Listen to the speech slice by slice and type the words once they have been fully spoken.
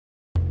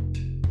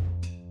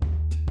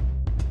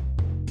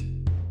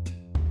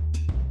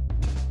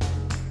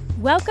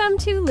Welcome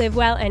to Live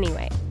Well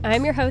Anyway.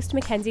 I'm your host,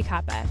 Mackenzie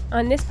Kappa.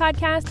 On this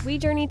podcast, we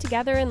journey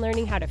together in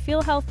learning how to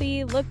feel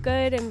healthy, look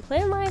good, and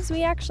plan lives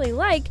we actually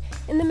like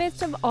in the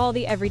midst of all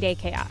the everyday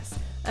chaos.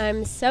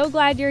 I'm so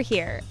glad you're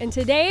here. And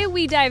today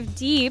we dive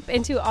deep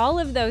into all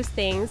of those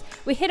things.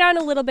 We hit on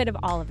a little bit of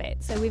all of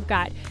it. So we've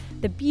got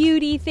the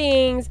beauty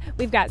things,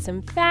 we've got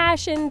some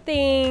fashion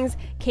things.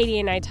 Katie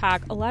and I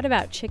talk a lot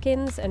about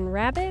chickens and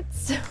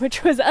rabbits,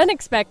 which was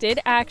unexpected,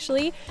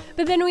 actually.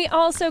 But then we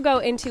also go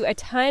into a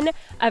ton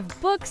of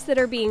books that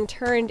are being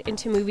turned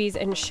into movies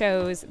and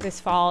shows this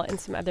fall, and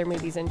some other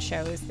movies and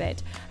shows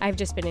that I've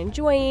just been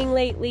enjoying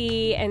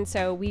lately. And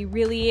so we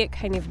really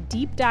kind of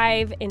deep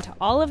dive into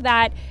all of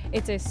that.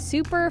 It's a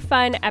super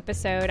fun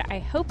episode. I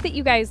hope that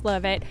you guys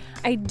love it.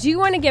 I do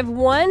want to give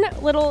one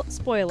little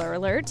spoiler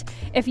alert.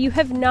 If you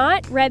have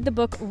not read the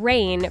book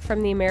Rain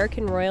from the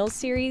American Royals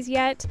series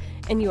yet,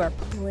 and you are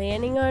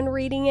planning on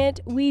reading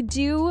it, we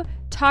do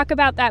talk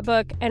about that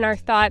book and our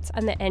thoughts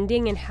on the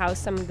ending and how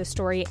some of the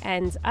story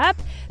ends up.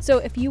 So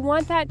if you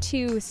want that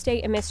to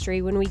stay a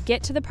mystery, when we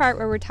get to the part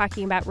where we're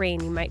talking about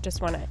Rain, you might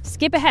just want to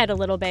skip ahead a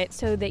little bit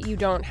so that you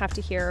don't have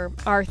to hear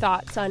our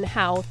thoughts on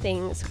how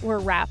things were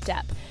wrapped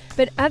up.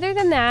 But other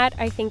than that,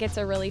 I think it's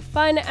a really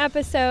fun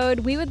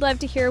episode. We would love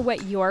to hear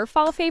what your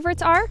fall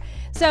favorites are.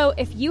 So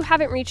if you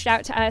haven't reached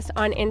out to us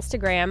on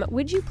Instagram,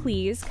 would you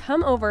please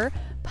come over,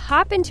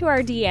 pop into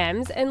our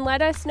DMs, and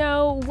let us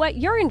know what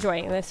you're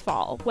enjoying this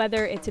fall,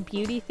 whether it's a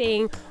beauty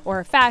thing or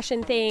a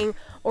fashion thing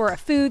or a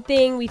food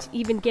thing. We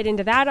even get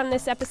into that on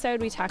this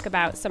episode. We talk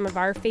about some of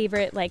our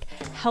favorite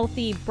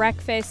healthy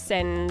breakfasts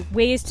and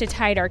ways to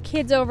tide our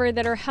kids over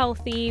that are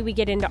healthy. We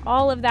get into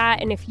all of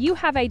that. And if you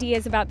have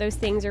ideas about those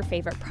things or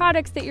favorite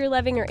products that you're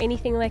loving or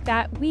anything like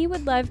that, we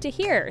would love to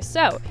hear.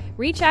 So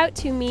reach out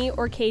to me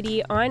or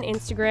Katie on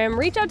Instagram.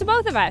 Reach out to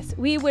both of us.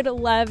 We would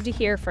love to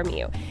hear from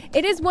you.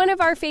 It is one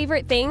of our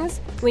favorite things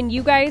when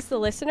you guys, the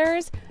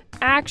listeners,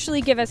 actually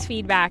give us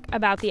feedback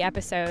about the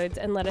episodes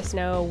and let us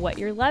know what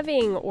you're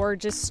loving or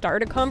just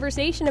start a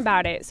conversation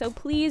about it. So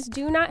please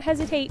do not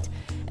hesitate.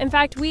 In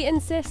fact, we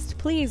insist,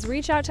 please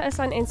reach out to us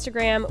on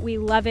Instagram. We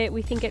love it.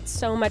 We think it's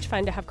so much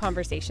fun to have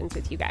conversations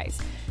with you guys.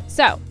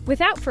 So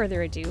without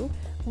further ado,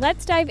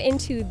 let's dive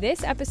into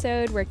this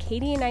episode where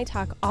Katie and I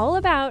talk all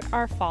about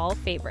our fall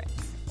favorites.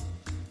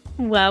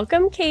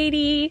 Welcome,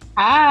 Katie.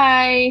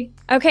 Hi.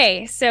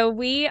 Okay, so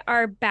we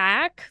are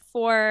back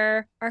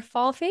for our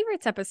fall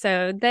favorites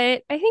episode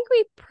that I think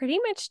we pretty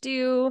much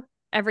do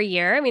every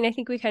year. I mean, I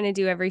think we kind of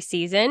do every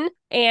season.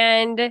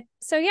 And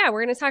so, yeah,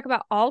 we're going to talk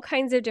about all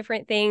kinds of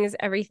different things,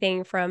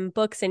 everything from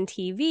books and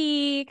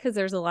TV, because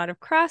there's a lot of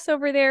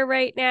crossover there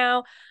right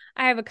now.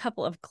 I have a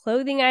couple of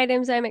clothing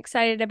items I'm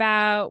excited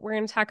about. We're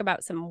going to talk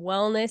about some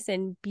wellness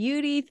and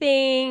beauty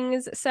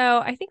things. So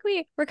I think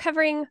we're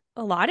covering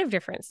a lot of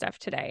different stuff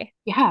today.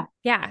 Yeah.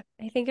 Yeah,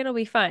 I think it'll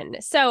be fun.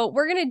 So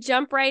we're going to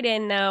jump right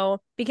in, though,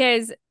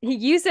 because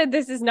you said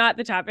this is not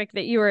the topic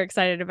that you were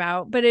excited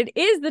about, but it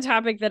is the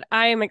topic that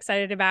I am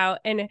excited about.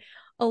 And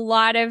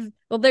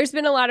there's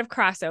been a lot of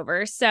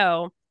crossover.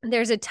 So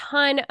there's a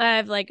ton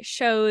of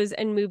shows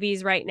and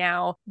movies right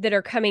now that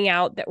are coming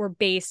out that were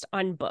based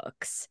on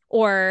books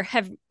or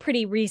have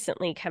pretty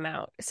recently come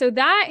out. So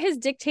that has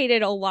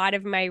dictated a lot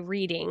of my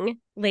reading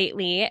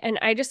lately. And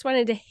I just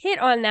wanted to hit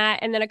on that.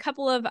 And then a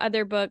couple of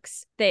other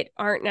books that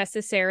aren't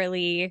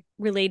necessarily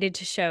related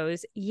to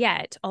shows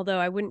yet, although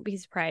I wouldn't be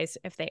surprised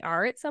if they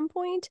are at some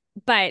point.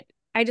 But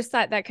I just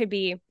thought that could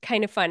be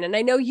kind of fun. And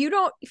I know you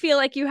don't feel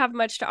like you have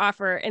much to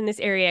offer in this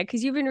area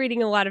because you've been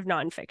reading a lot of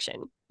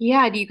nonfiction.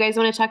 Yeah. Do you guys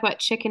want to talk about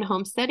chicken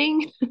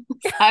homesteading?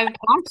 I've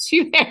got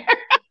you there.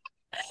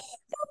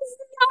 That's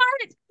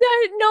not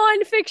the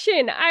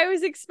nonfiction I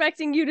was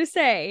expecting you to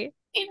say.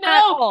 I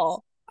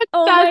know.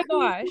 Oh my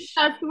gosh.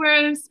 That's where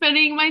I'm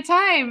spending my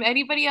time.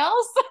 Anybody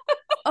else?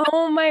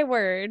 Oh my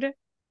word.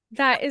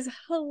 That is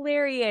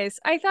hilarious.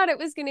 I thought it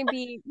was going to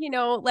be,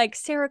 like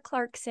Sarah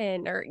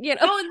Clarkson or,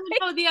 Oh,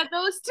 no, yeah,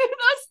 those two.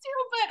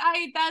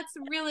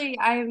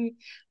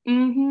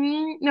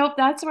 Nope,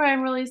 that's where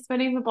I'm really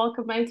spending the bulk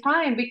of my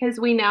time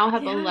because we now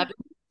have 11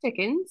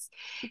 chickens.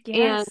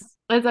 Yes.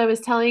 And as I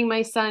was telling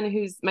my son,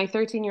 who's my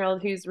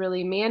 13-year-old, who's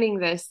really manning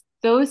this,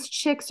 those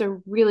chicks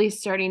are really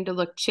starting to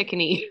look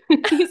chickeny.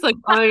 He's like,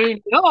 I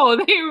know,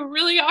 they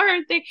really are,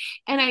 aren't they?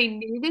 And I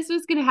knew this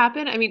was going to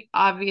happen. I mean,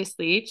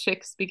 obviously,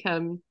 chicks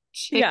become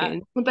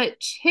chickens, but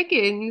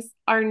chickens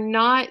are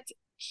not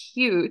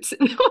cute.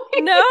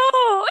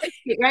 No.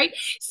 Right?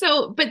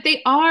 So, but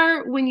they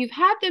are, when you've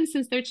had them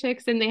since they're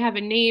chicks and they have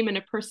a name and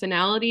a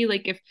personality,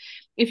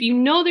 if you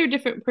know their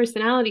different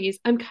personalities,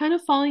 I'm kind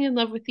of falling in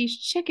love with these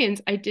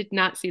chickens. I did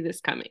not see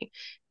this coming.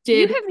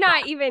 You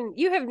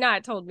have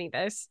not told me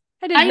this.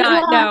 I did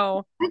not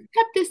know. I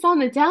kept this on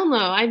the down low.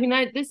 I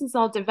mean, this is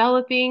all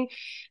developing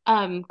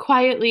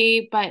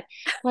quietly, but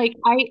I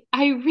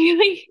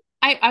really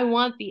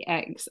want the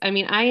eggs. I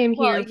mean, I am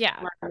here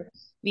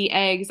the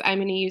eggs, I'm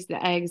going to use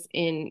the eggs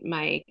in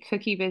my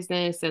cookie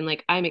business. And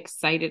like, I'm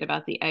excited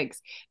about the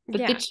eggs. But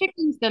the Yeah.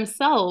 chickens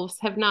themselves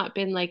have not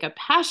been like a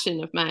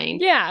passion of mine.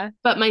 Yeah.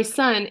 But my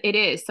son, it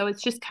is. So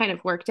it's just kind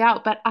of worked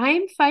out. But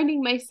I'm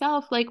finding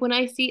myself like when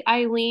I see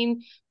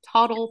Eileen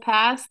toddle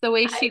past the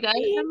way I she does,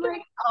 mean, I'm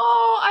like,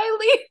 oh,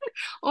 Eileen.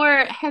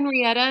 Or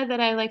Henrietta, that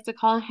I like to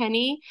call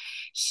Henny.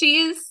 She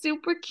is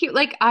super cute.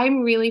 Like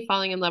I'm really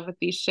falling in love with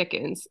these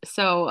chickens.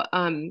 So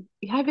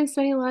yeah, I've been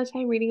spending a lot of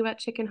time reading about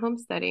chicken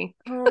homesteading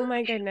oh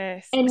my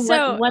goodness. and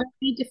So, what I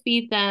need to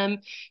feed them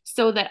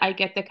so that I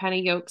get the kind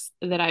of yolks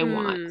that I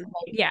want. Like,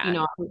 you yeah.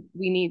 know,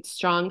 we need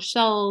strong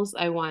shells.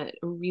 I want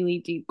a really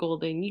deep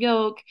golden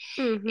yolk.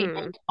 Mm-hmm.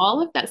 And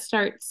all of that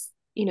starts,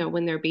 you know,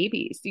 when they're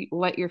babies,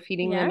 what you're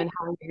feeding them Yeah.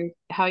 and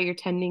how you're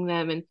tending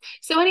them. And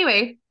so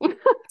anyway, so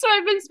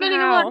I've been spending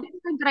a lot of Wow.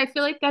 time, but I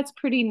feel like that's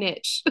pretty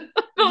niche. I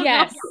don't know.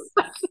 Yes.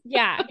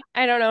 Yeah.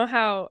 I don't know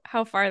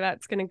how far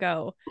that's going to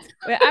go.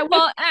 But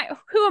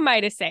who am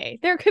I to say?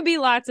 There could be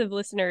lots of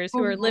listeners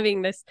who are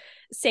living this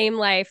same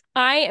life.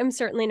 I am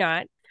certainly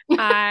not.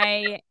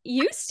 I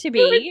used to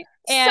You're be,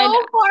 so and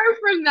far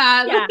from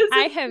that. yeah, This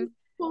I is have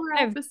polar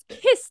I've opposite.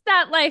 kissed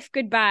that life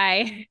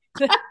goodbye.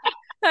 I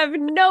have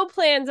no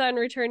plans on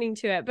returning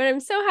to it, but I'm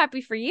so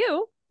happy for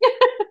you.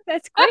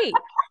 That's great.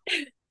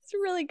 It's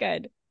really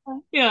good.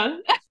 Yeah.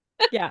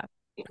 Yeah.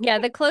 Yeah,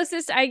 the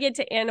closest I get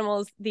to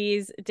animals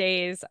these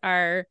days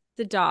are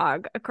the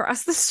dog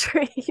across the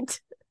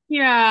street.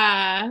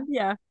 Yeah.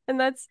 Yeah. And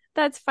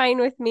that's fine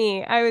with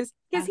me. I was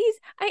because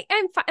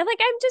I'm fine. Like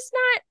I'm just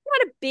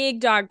not a big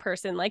dog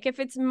person. Like if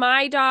it's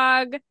my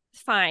dog,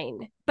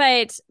 fine.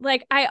 But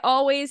like I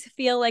always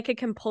feel like a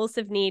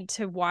compulsive need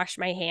to wash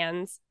my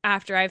hands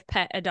after I've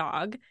pet a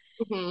dog.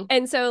 Mhm.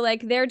 And so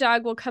like their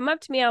dog will come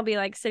up to me. I'll be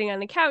like sitting on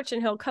the couch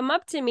and he'll come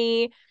up to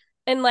me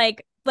and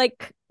like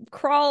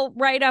crawl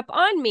right up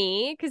on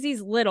me because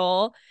he's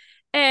little.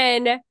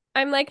 And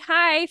I'm like,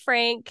 "Hi,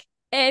 Frank."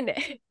 And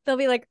they'll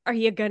be like, "Are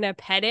you gonna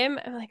pet him?"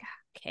 I'm like,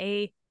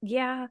 "Okay,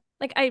 yeah."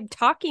 Like I'm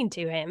talking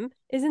to him.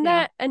 Isn't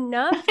Yeah. that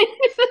enough?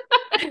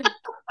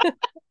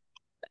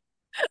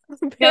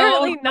 No,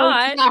 Apparently no,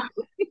 it's not.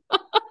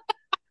 not.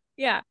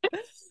 Yeah.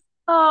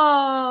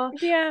 Oh,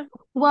 Yeah.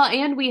 well,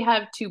 and we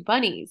have two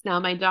bunnies. Now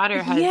my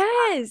daughter has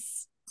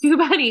Yes. two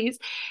bunnies,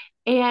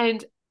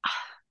 and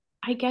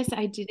I guess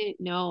I didn't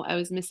know I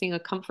was missing a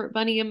comfort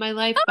bunny in my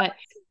life, but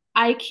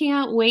I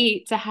can't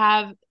wait to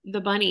have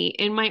the bunny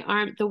in my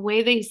arm. The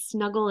way they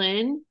snuggle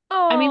in.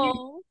 I mean,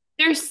 Oh,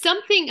 there's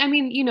something, I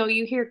mean, you know,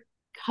 you hear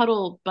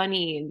cuddle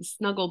bunny and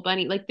snuggle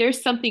bunny, like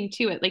there's something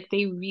to it. Like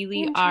they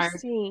really are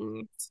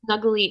interesting.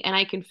 snuggly and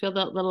I can feel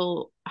that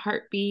little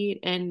heartbeat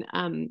and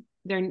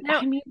Now,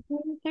 I mean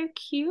they're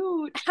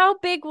cute. how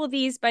big will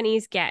these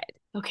bunnies get?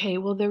 Okay,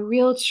 well the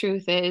real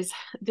truth is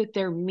that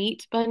they're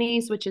meat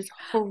bunnies, which is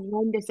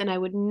horrendous and I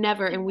would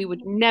never and we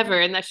would never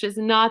and that's just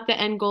not the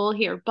end goal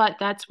here, but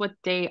that's what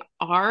they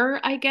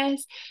are, I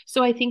guess.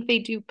 So I think they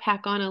do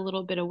pack on a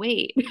little bit of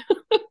weight.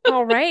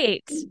 All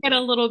right. Get a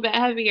little bit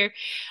heavier.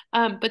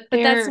 But But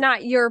that's they're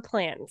not your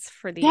plans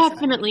for these bunnies.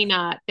 definitely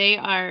not.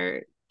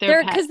 They're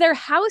pets. Because they're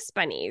house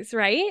bunnies,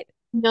 right?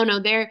 No,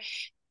 they're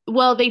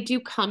well, they do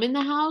come in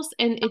the house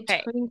and it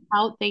Okay. turns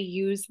out they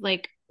use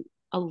like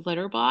a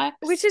litter Which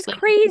box. is Like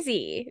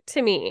crazy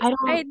to me. I I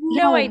don't, had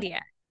no yeah, idea.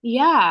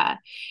 yeah.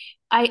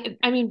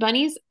 I mean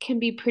bunnies can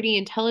be pretty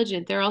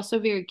intelligent. They're also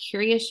very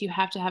curious. You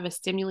have to have a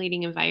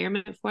stimulating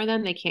environment for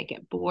them. They can't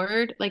get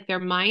bored. Like their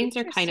minds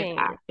are kind of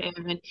Interesting.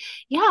 active and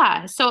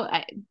yeah. So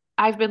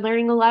I've been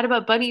learning a lot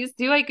about bunnies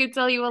too. I could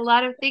tell you a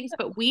lot of things,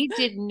 but we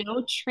did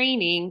no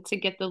training to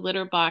get the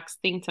litter box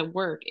thing to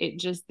work.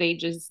 They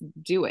just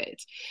do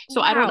it.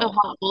 So I don't know Wow.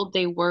 how old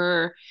they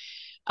were.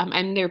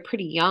 And they're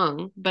pretty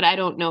young, but I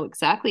don't know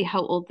exactly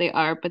how old they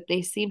are, but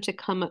they seem to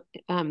come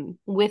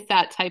with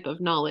that type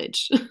of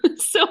knowledge.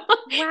 So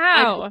I'm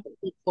Wow.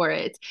 excited for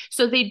it.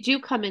 So they do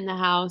come in the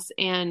house,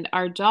 and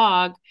our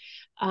dog,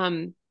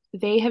 um,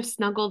 they have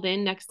snuggled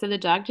in next to the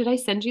dog. Did I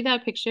send you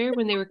that picture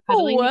when they were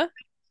cuddling? Oh,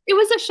 It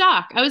was a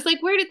shock. I was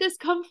like, where did this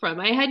come from?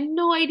 I had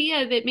no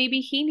idea that maybe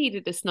he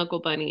needed a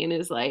snuggle bunny in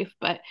his life,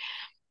 but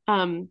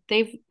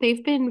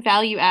they've been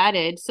value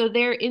added. So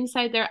they're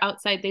inside, they're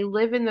outside. They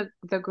live in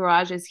the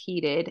garage is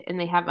heated and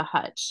they have a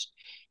hutch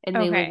and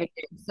they live in okay.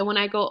 there. So when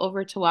I go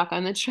over to walk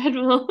on the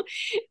treadmill,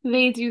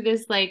 they do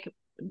this like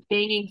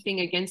banging thing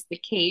against the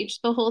cage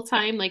the whole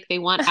time. Like they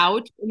want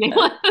out and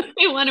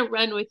they want to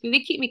run with you. They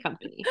keep me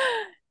company.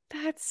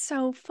 That's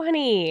so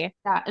funny.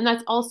 Yeah. And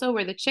that's also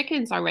where the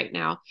chickens are right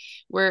now.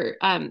 We're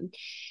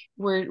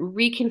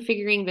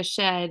reconfiguring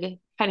the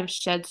kind of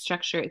shed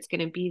structure. It's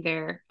going to be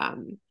their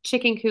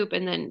chicken coop.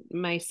 And then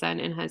my son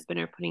and husband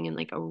are putting in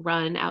like a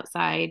run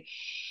outside.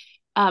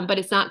 But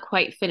it's not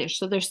quite finished.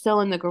 So they're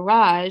still in the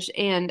garage.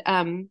 And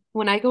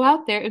when I go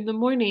out there in the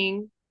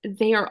morning,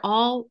 they are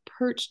all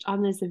perched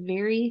on this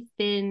very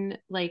thin,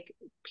 like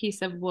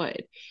piece of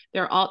wood.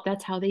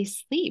 That's how they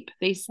sleep.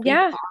 They sleep.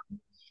 Yeah.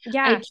 I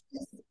Yeah. just,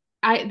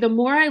 the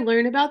more I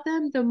learn about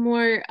them, the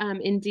more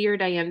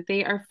endeared I am.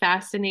 They are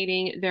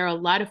fascinating. They're a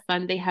lot of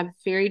fun. They have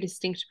very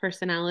distinct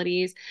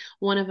personalities.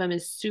 One of them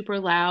is super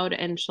loud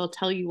and she'll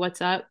tell you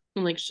what's up.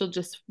 And like she'll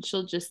just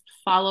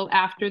follow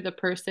after the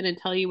person and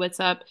tell you what's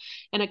up.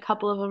 And a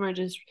couple of them are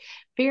just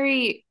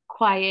very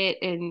quiet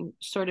and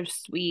sort of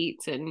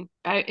sweet. And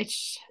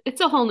it's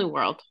a whole new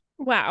world.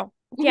 Wow.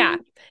 Yeah.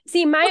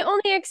 See, my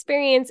only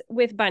experience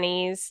with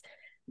bunnies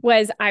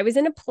was I was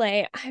in a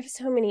play. I have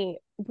so many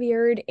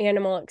weird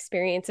animal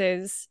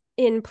experiences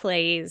in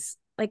plays,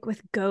 like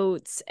with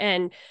goats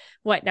and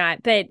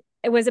whatnot. But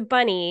it was a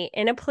bunny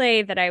in a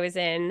play that I was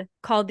in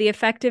called The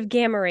Effect of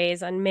Gamma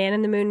Rays on Man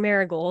in the Moon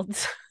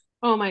Marigolds.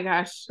 Oh my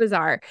gosh.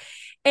 Bizarre.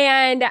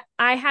 And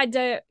I had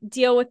to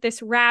deal with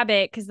this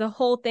rabbit because the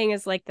whole thing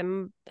is like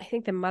I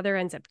think the mother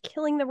ends up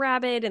killing the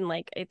rabbit and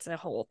like it's a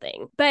whole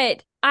thing.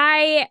 But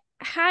I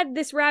had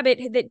this rabbit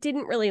that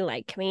didn't really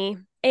like me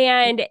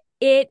and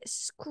it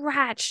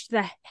scratched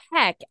the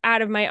heck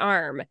out of my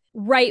arm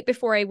right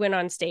before I went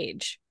on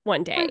stage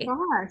one day. Oh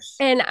my gosh.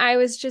 And I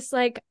was just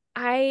like,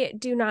 I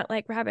do not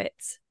like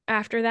rabbits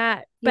after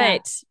that. Yeah.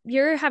 But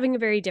you're having a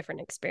very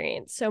different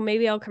experience. So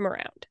maybe I'll come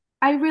around.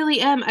 I really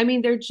am. I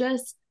mean, they're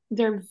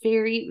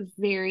very,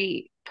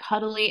 very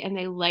cuddly and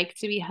they like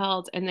to be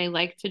held and they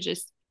like to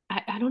just,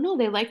 I don't know,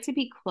 they like to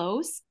be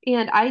close.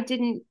 And I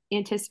didn't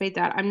anticipate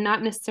that. I'm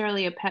not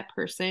necessarily a pet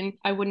person.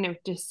 I wouldn't have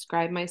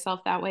described myself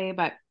that way,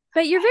 but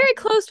you're very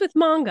close with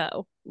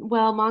Mongo.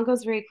 Well,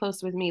 Mongo's very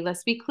close with me.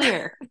 Let's be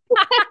clear.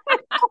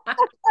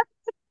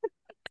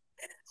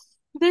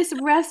 This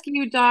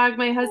rescue dog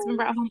my husband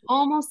brought home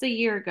almost a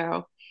year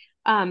ago.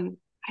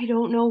 I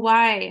don't know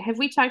why. Have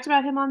we talked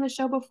about him on the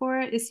show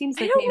before? It seems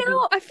like I don't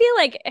know. I feel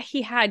like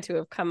he had to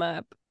have come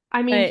up.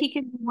 I mean, he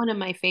can be one of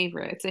my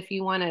favorites if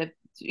you want to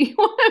you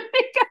want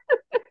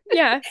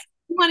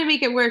to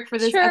make it work for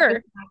this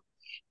episode.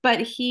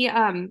 But he's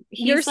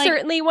you're like,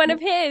 certainly one of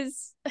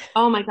his.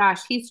 Oh my gosh,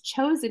 he's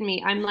chosen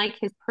me. I'm like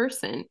his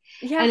person.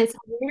 Yeah. And it's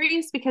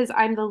hilarious because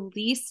I'm the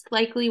least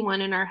likely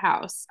one in our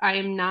house. I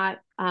am not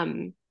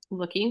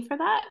looking for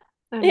that.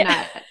 I'm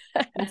not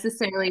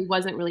necessarily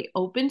wasn't really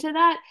open to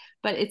that,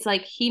 but it's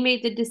like he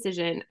made the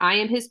decision. I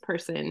am his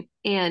person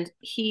and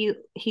he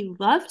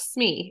loves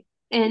me.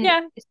 And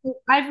so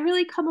I've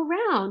really come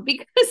around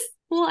because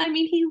well, I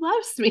mean, he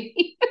loves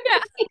me. Yeah.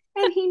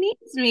 And he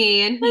needs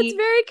me. And that's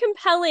very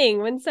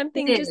compelling when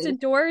something just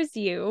adores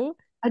you.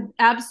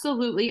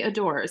 Absolutely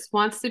adores,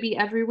 wants to be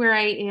everywhere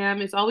I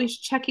am, is always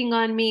checking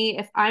on me.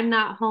 If I'm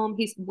not home,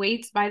 he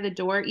waits by the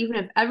door, even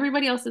if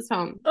everybody else is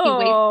home. He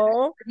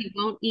waits. He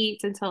won't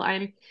eat until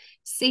I'm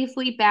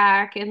safely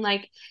back. And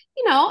like,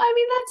 I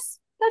mean,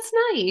 that's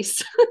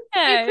nice.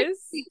 Yes.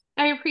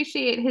 I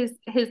appreciate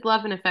his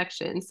love and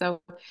affection.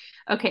 So,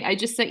 okay, I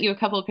just sent you a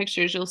couple of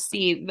pictures. You'll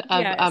see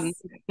of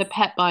the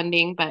pet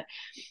bonding, but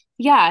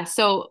yeah.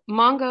 So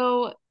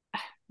Mongo.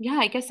 Yeah,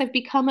 I guess I've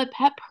become a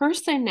pet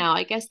person now.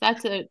 I guess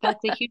that's a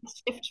huge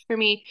shift for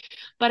me.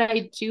 But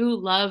I do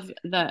love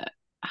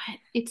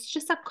it's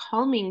just a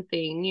calming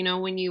thing,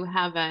 when you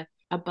have a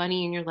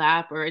bunny in your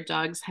lap or a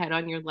dog's head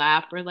on your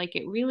lap, or like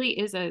it really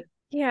is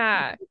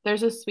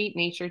there's a sweet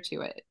nature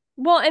to it.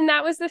 Well, and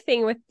that was the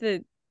thing with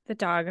the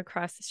dog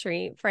across the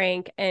street,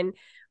 Frank. And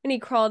when he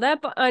crawled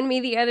up on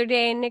me the other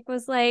day, and Nick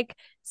was like,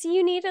 so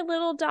you need a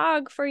little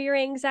dog for your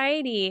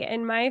anxiety.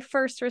 And my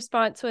first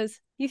response was,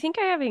 you think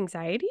I have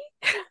anxiety?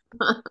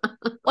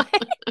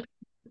 What?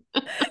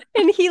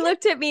 And he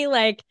looked at me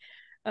like,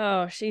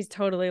 oh, she's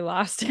totally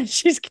lost it.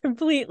 She's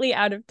completely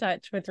out of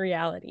touch with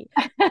reality.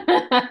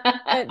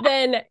 But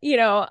then,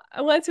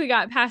 once we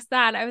got past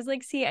that, I was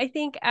like, see, I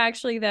think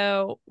actually,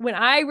 though, when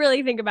I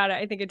really think about it,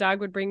 I think a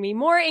dog would bring me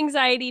more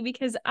anxiety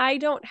because I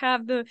don't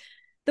have the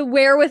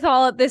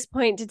wherewithal at this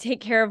point to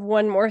take care of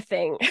one more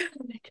thing.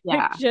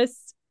 Yeah.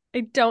 I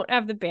don't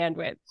have the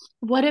bandwidth.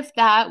 What if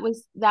that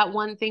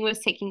one thing was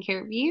taking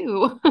care of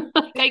you?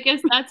 Like, I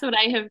guess that's what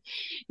I have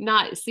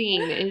not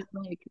seen is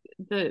like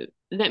that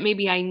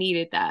maybe I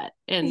needed that.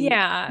 And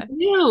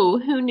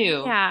who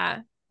knew?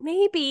 Yeah,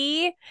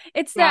 maybe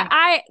it's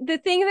the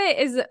thing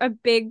that is a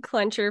big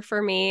clincher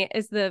for me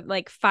is the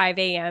like 5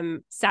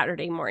 a.m.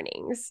 Saturday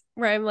mornings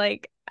where I'm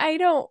like, I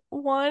don't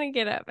want to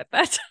get up at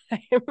that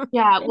time.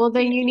 Yeah, well,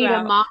 then you need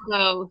a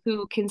Mongo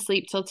who can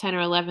sleep till 10 or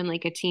 11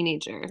 like a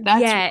teenager.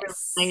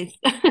 That's really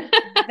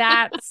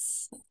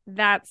nice.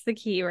 That's the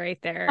key right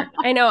there.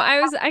 I know.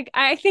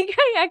 I think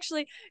I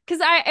actually,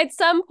 because at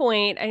some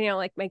point, I know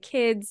like my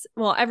kids,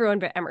 well, everyone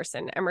but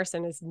Emerson.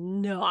 Emerson is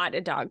not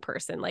a dog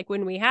person. Like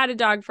when we had a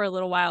dog for a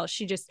little while,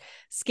 she just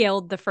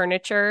scaled the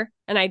furniture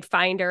and I'd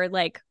find her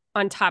like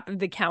on top of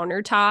the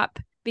countertop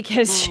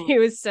because she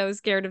was so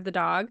scared of the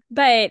dog.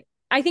 But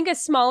I think a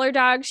smaller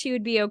dog she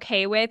would be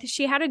okay with.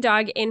 She had a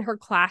dog in her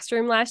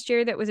classroom last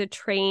year that was a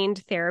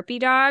trained therapy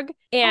dog.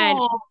 And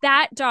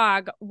that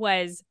dog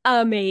was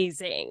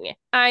amazing.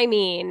 I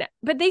mean,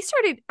 but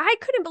I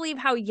couldn't believe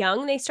how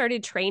young they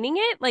started training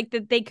it, like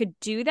that they could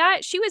do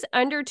that. She was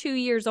under 2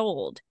 years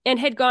old and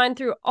had gone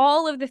through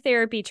all of the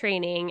therapy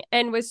training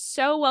and was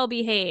so well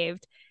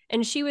behaved.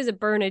 and she was a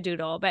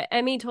Bernedoodle, but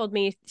Emmy told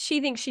me she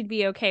thinks she'd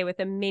be okay with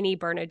a mini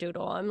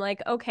Bernedoodle. I'm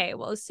like, okay,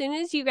 well, as soon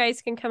as you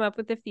guys can come up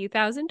with a few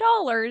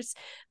 $1,000s,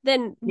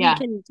 then we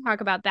can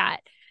talk about that.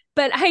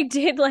 But I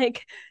did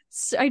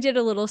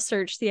a little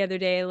search the other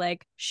day,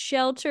 like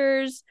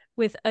shelters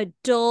with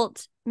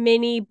adult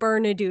mini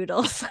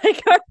Bernedoodles.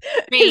 Like,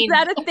 is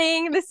that a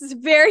thing? This is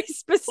very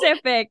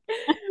specific,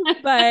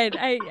 but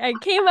I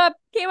came up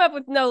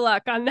with no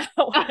luck on that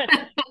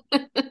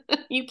one.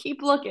 You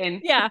keep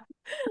looking. Yeah,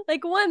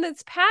 like one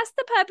that's past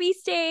the puppy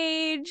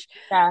stage.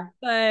 Yeah,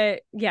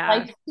 but yeah,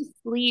 like to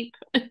sleep.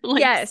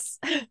 Yes.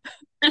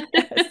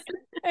 Yes.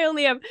 I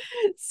only have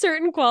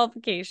certain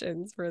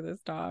qualifications for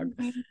this dog.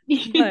 But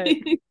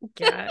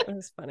yeah, it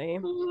was funny.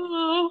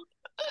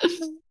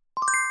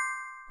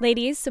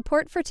 Ladies,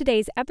 support for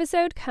today's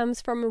episode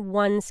comes from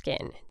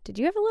OneSkin. Did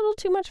you have a little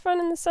too much fun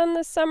in the sun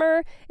this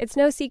summer? It's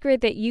no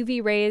secret that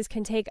UV rays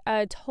can take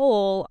a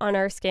toll on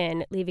our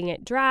skin, leaving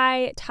it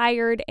dry,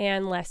 tired,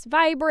 and less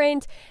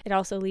vibrant. It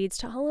also leads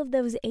to all of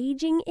those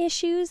aging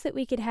issues that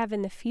we could have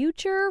in the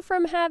future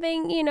from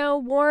having,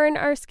 worn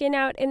our skin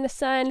out in the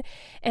sun.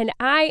 And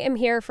I am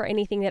here for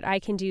anything that I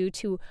can do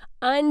to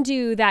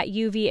undo that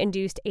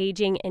UV-induced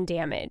aging and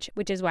damage,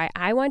 which is why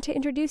I want to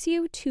introduce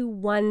you to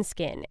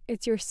OneSkin.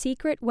 It's your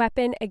secret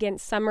weapon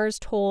against summer's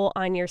toll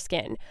on your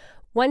skin.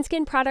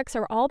 OneSkin products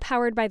are all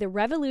powered by the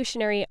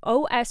revolutionary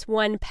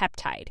OS1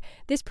 peptide.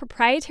 This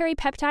proprietary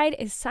peptide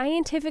is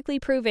scientifically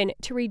proven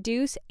to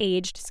reduce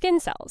aged skin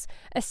cells,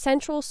 a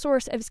central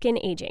source of skin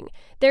aging.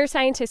 Their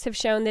scientists have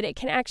shown that it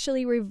can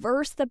actually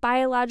reverse the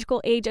biological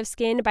age of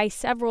skin by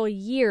several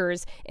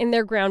years in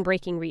their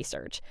groundbreaking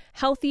research.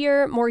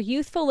 Healthier, more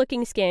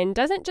youthful-looking skin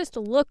doesn't just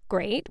look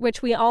great,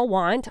 which we all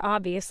want,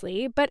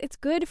 obviously, but it's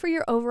good for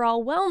your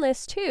overall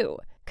wellness, too.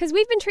 Because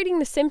we've been treating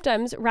the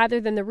symptoms rather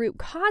than the root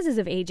causes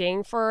of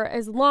aging for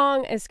as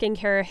long as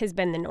skincare has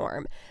been the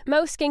norm.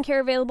 Most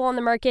skincare available on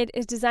the market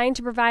is designed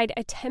to provide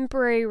a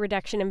temporary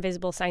reduction in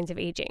visible signs of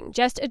aging,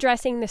 just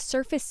addressing the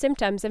surface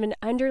symptoms of an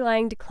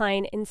underlying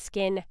decline in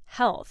skin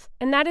health.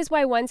 And that is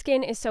why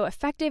OneSkin is so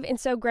effective and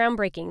so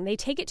groundbreaking. They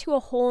take it to a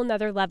whole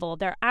nother level.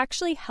 They're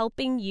actually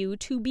helping you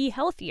to be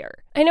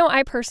healthier. I know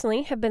I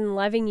personally have been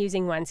loving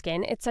using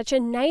OneSkin. It's such a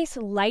nice,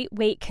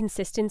 lightweight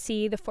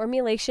consistency. The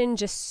formulation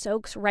just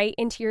soaks right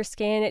into your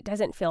skin. It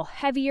doesn't feel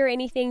heavy or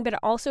anything, but it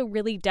also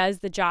really does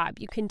the job.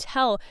 You can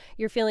tell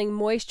you're feeling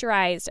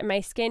moisturized, and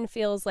my skin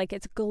feels like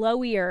it's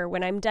glowier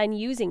when I'm done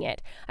using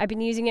it. I've been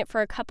using it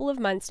for a couple of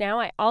months now.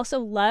 I also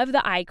love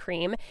the eye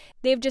cream.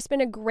 They've just been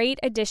a great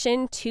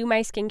addition to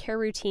my skincare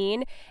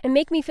routine and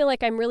make me feel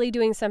like I'm really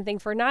doing something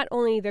for not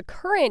only the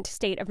current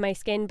state of my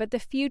skin, but the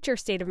future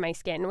state of my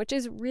skin, which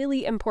is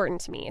really important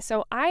to me.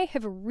 So I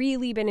have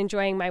really been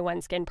enjoying my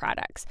OneSkin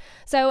products.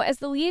 So as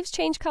the leaves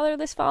change color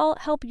this fall,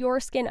 help your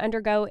skin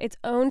undergo its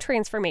own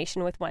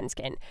transformation with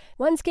OneSkin.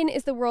 OneSkin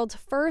is the world's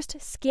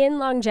first skin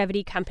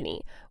longevity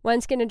company.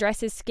 OneSkin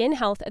addresses skin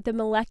health at the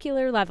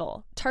molecular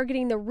level,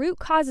 targeting the root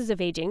causes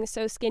of aging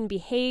so skin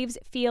behaves,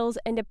 feels,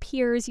 and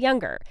appears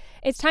younger.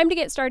 It's time to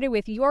get started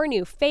with your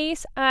new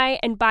face, eye,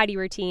 and body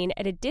routine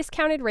at a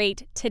discounted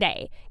rate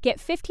today. Get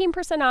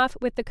 15% off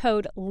with the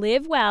code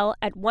LIVEWELL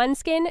at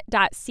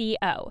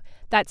oneskin.co.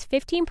 That's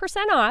 15%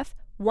 off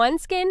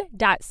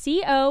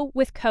oneskin.co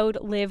with code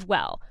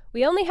LIVEWELL.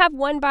 We only have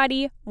one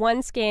body,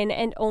 one skin,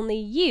 and only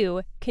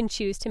you can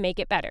choose to make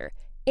it better.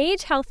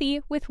 Age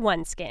healthy with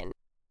OneSkin.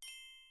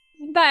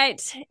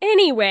 But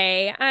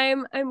anyway,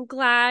 I'm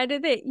glad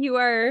that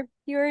you're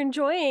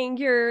enjoying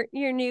your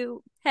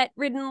new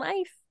pet-ridden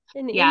life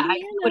in Indiana.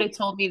 I would have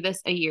told me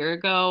this a year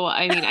ago.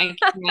 I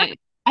mean,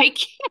 I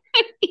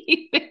can't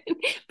even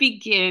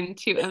begin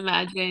to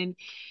imagine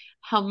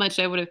how much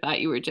I would have thought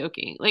you were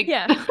joking. Like,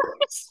 yeah.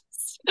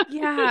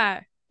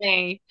 Yeah.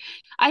 I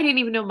didn't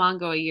even know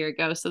Mongo a year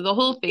ago, so the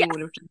whole thing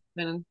would have just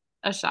been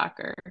a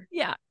shocker.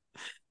 Yeah.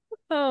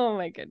 Oh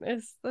my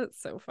goodness,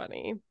 that's so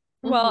funny.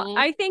 Well,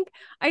 I think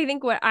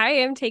what I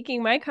am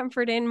taking my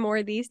comfort in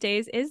more these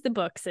days is the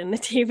books and the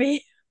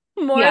TV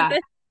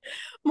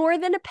more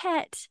than a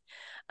pet.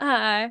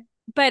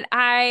 But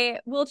I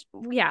will.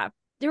 Yeah.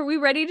 Are we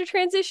ready to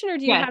transition, or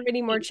do you have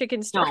any more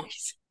chicken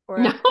stories?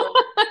 No.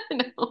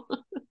 No.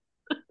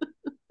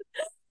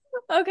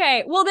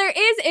 Okay. Well, there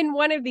is in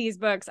one of these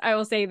books, I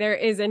will say there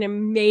is an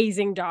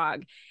amazing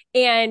dog.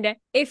 And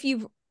have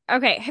you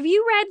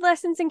read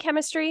Lessons in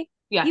Chemistry?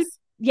 Yes.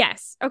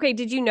 Yes. Okay.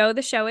 Did you know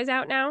the show is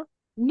out now?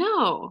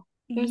 No.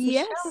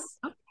 Yes.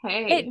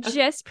 Okay. It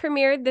just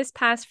premiered this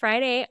past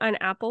Friday on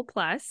Apple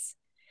Plus.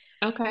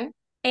 Okay.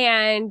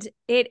 And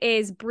it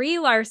is Brie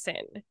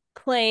Larson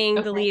playing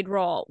the lead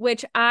role,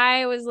 which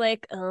I was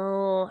like,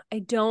 oh, I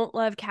don't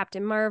love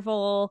Captain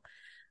Marvel.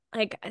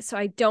 So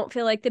I don't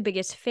feel like the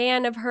biggest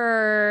fan of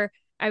her.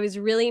 I was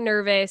really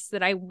nervous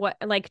that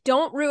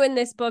don't ruin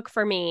this book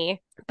for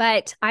me.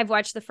 But I've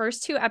watched the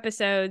first 2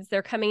 episodes.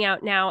 They're coming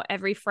out now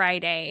every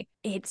Friday.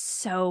 It's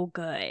so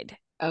good.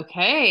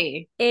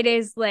 Okay. It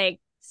is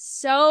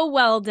so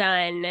well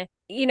done.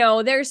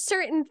 There's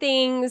certain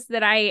things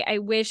that I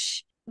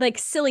wish like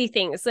silly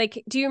things.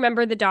 Like, do you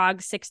remember the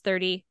dog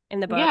 630 in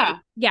the book? Yeah.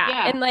 Yeah.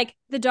 Yeah. And like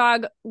the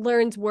dog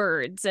learns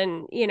words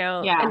and,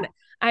 Yeah. and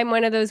I'm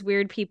one of those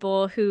weird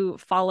people who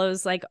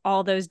follows like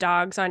all those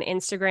dogs on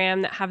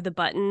Instagram that have the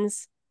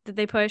buttons that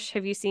they push.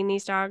 Have you seen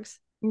these dogs?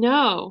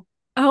 No.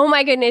 Oh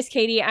my goodness,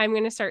 Katie, I'm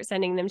going to start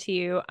sending them to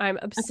you. I'm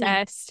Okay.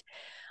 obsessed.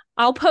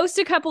 I'll post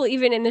a couple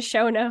even in the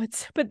show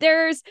notes, but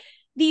there's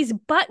these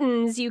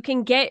buttons you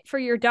can get for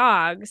your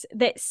dogs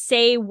that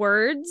say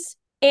words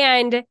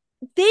and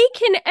they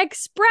can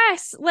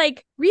express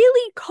like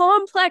really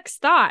complex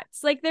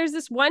thoughts. Like there's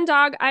this one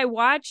dog I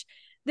watch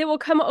that will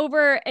come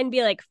over and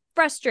be like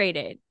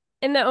frustrated.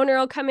 And the owner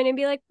will come in and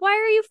be like, "Why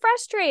are you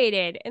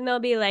frustrated?" And they'll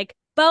be like,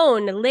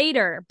 "Bone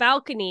later,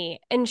 balcony."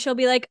 And she'll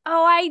be like,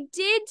 "Oh, I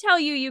did tell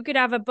you you could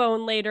have a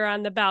bone later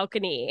on the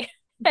balcony."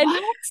 And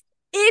What?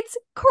 it's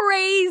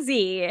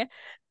crazy.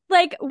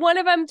 Like one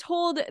of them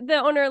told the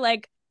owner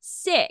like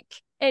sick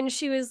and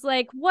she was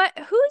like, "What?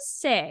 Who's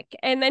sick?"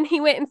 And then he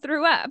went and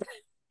threw up.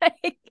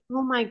 Like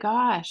Oh my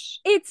gosh.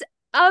 it's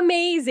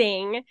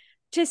amazing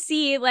to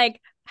see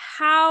like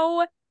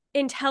how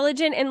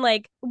intelligent and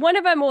like one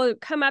of them will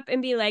come up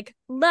and be like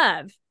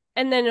love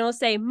and then it'll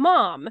say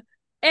mom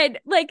and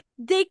like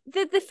the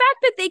fact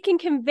that they can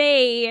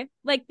convey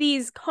like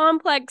these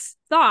complex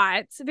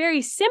thoughts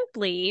very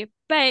simply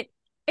but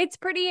it's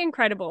pretty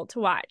incredible to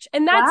watch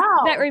and that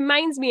Wow.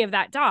 reminds me of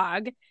that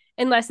dog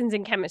in Lessons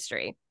in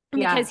Chemistry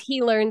because Yeah.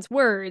 he learns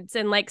words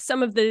and like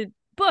some of the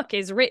book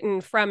is written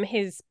from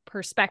his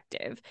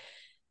perspective.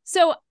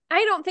 So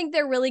I don't think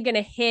they're really going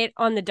to hit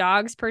on the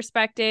dog's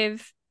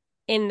perspective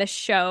in the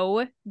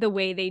show the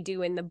way they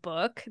do in the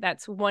book.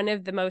 That's one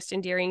of the most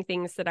endearing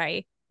things that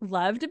I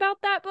loved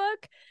about that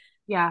book.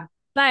 Yeah.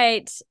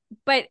 But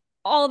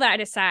all that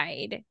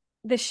aside,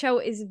 the show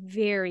is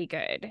very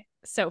good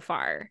so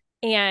far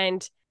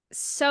and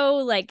so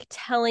like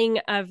telling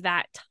of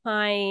that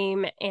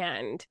time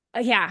and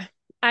yeah,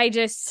 I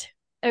just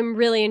am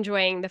really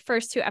enjoying the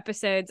first two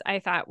episodes. I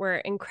thought were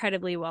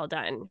incredibly well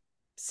done.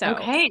 So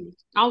Okay.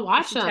 I'll you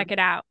watch should check them. it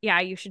out. Yeah,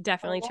 you should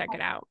definitely check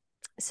it out.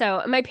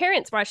 So my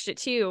parents watched it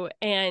too,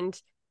 and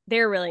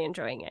they're really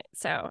enjoying it.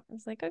 So I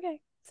was like, okay,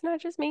 it's not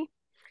just me.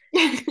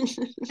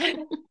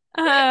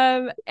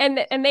 And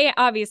they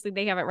obviously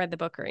they haven't read the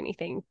book or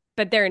anything,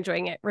 but they're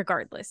enjoying it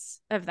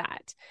regardless of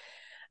that.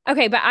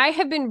 Okay, but I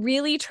have been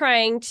really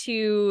trying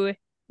to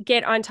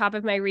get on top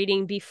of my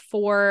reading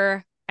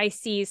before I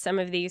see some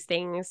of these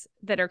things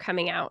that are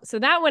coming out. So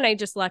that one I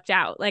just lucked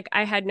out. Like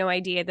I had no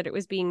idea that it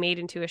was being made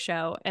into a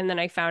show. And then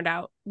I found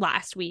out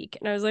last week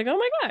and I was like, oh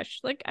my gosh,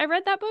 like I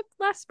read that book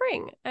last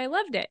spring. I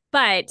loved it.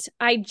 But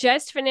I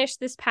just finished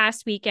this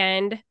past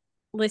weekend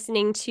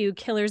listening to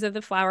Killers of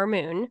the Flower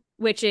Moon,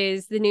 which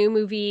is the new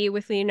movie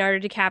with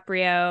Leonardo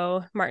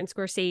DiCaprio. Martin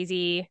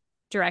Scorsese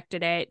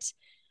directed it.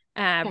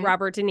 Okay.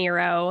 Robert De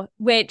Niro,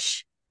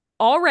 which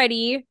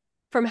already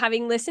from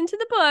having listened to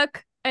the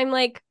book, I'm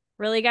like,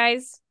 really,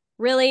 guys?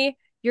 Really?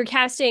 You're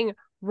casting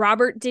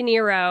Robert De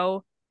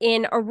Niro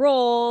in a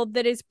role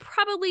that is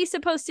probably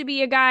supposed to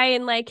be a guy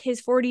in like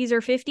his 40s or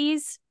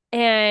 50s,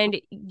 and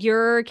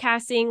you're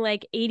casting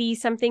like 80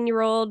 something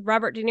year old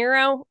Robert De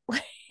Niro?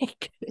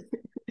 Like,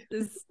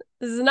 this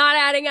is not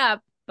adding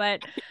up.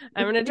 But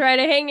I'm gonna try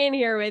to hang in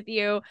here with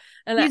you.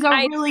 And He's a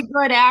really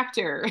good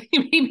actor.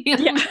 Maybe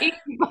yeah.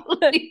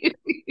 maybe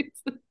he's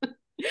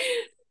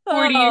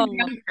 40 and Oh,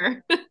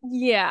 younger.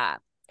 yeah.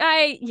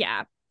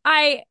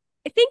 I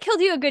think he'll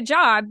do a good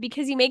job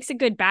because he makes a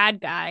good bad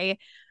guy.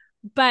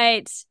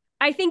 But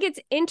I think it's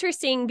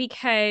interesting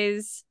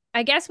because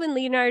I guess when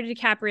Leonardo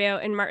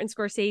DiCaprio and Martin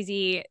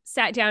Scorsese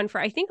sat down for,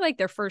 I think like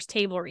their first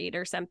table read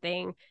or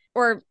something,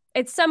 or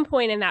at some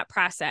point in that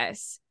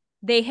process,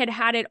 they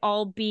had it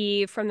all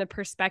be from the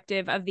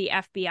perspective of the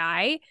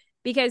FBI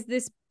because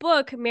this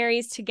book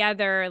marries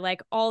together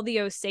like all the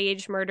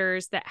Osage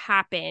murders that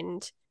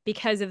happened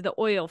because of the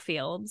oil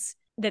fields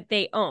that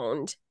they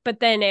owned. But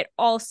then it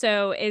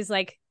also is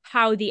like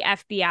how the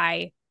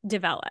FBI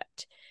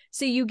developed.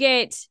 So you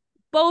get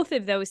both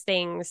of those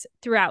things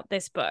throughout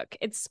this book.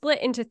 It's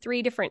split into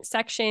 3 different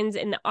sections.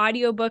 In the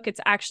audiobook,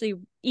 it's actually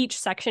each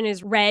section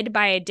is read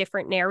by a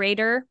different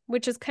narrator,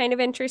 which is kind of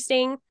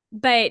interesting.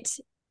 But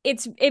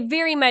it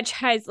very much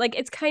has like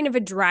it's kind of a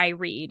dry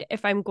read,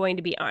 if I'm going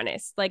to be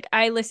honest. Like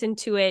I listened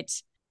to it,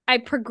 I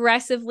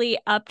progressively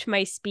upped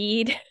my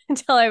speed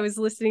until I was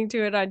listening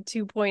to it on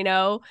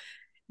 2.0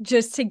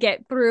 just to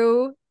get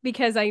through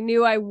because I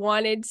knew I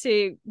wanted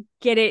to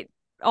get it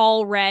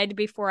all read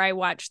before I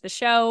watched the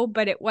show,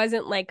 but it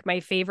wasn't like my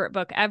favorite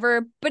book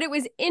ever, but it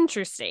was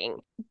interesting.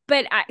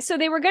 So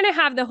they were going to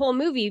have the whole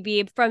movie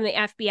be from the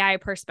FBI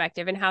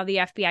perspective and how the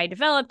FBI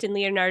developed, and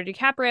Leonardo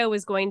DiCaprio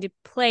was going to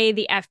play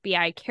the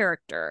FBI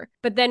character.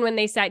 But then when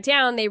they sat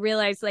down, they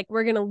realized like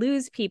we're going to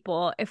lose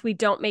people if we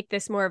don't make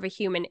this more of a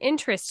human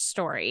interest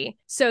story.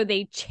 So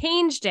they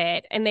changed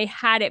it and they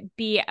had it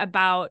be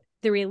about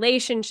the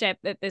relationship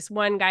that this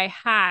one guy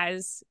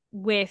has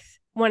with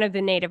one of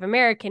the Native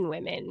American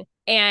women.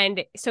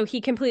 And so he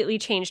completely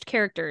changed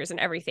characters and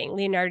everything.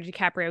 Leonardo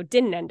DiCaprio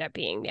didn't end up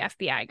being the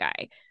FBI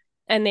guy.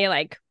 And they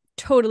like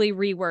totally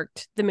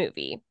reworked the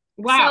movie.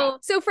 Wow.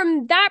 So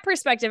from that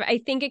perspective,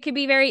 I think it could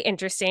be very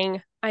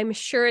interesting. I'm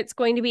sure it's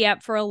going to be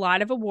up for a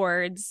lot of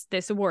awards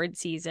this award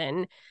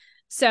season.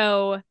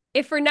 So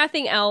if for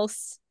nothing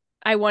else,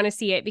 I want to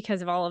see it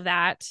because of all of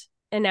that.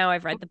 And now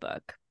I've read the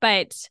book,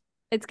 but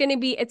it's going to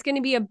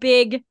be a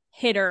big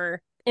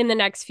hitter in the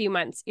next few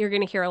months. You're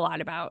going to hear a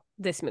lot about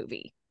this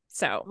movie.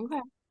 So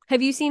Okay.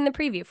 have you seen the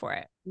preview for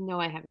it? No,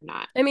 I have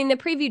not. I mean, the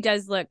preview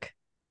does look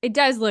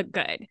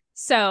good.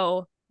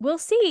 So we'll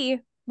see.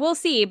 We'll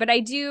see. But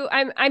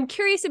I'm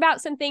curious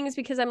about some things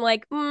because I'm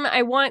like,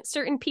 I want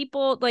certain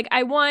people, like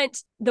I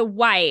want the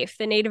wife,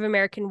 the Native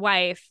American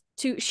wife,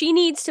 she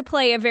needs to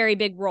play a very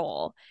big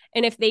role.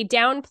 And if they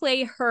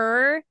downplay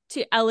her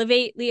to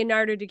elevate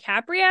Leonardo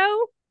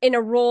DiCaprio in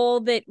a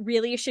role that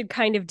really should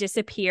kind of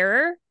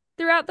disappear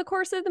throughout the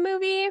course of the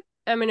movie,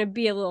 I'm going to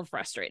be a little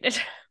frustrated.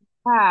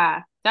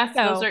 Yeah,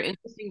 those are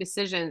interesting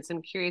decisions.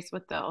 I'm curious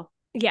what they'll.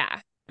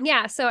 Yeah.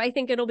 So I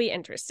think it'll be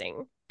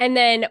interesting. And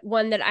then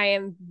one that I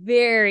am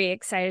very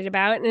excited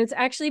about, and it's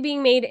actually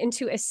being made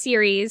into a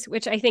series,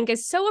 which I think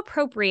is so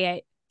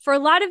appropriate for a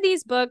lot of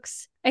these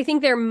books. I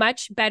think they're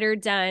much better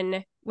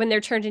done when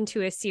they're turned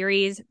into a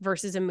series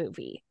versus a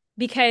movie,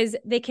 because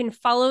they can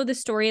follow the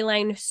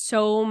storyline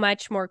so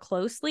much more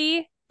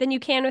closely than you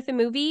can with a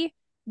movie,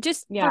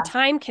 just for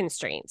time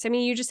constraints. I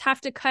mean, you just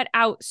have to cut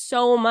out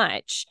so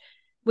much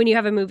when you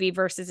have a movie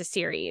versus a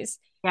series.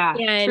 Yeah,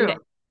 and true.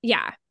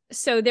 Yeah.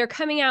 So they're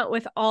coming out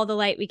with All the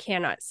Light We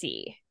Cannot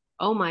See.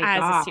 Oh my as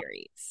God. a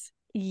series.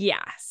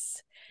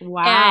 Yes.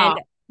 Wow.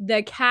 And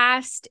the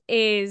cast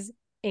is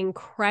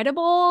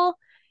incredible.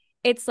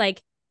 It's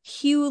like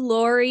Hugh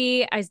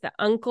Laurie as the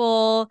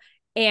uncle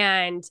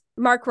and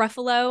Mark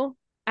Ruffalo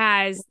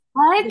as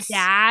the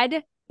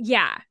dad.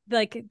 Yeah,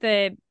 like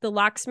the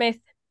locksmith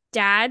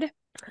dad.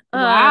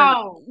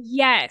 Wow.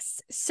 Yes.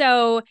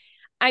 So,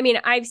 I mean,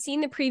 I've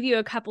seen the preview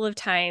a couple of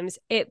times.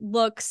 It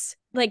looks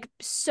like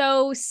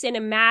so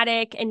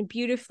cinematic and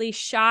beautifully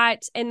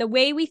shot. And the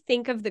way we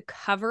think of the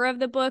cover of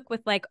the book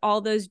with like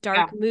all those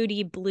dark,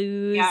 moody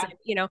blues, and,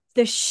 you know,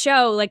 the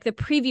show, like the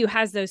preview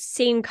has those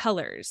same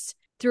colors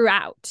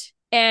throughout.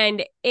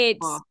 And it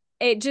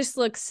just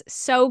looks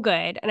so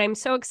good. And I'm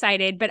so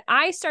excited. But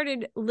I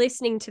started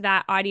listening to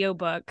that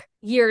audiobook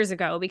years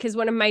ago because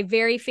one of my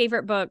very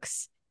favorite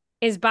books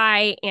is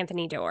by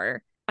Anthony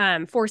Doerr,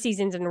 4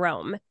 Seasons in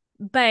Rome.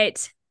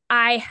 But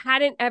I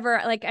hadn't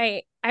ever, like,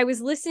 I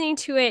was listening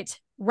to it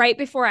right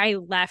before I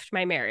left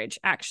my marriage,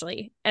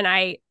 actually. And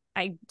I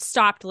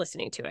stopped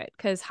listening to it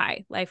because,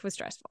 life was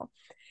stressful.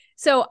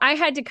 So I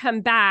had to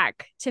come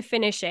back to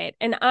finish it.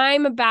 And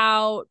I'm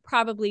about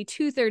probably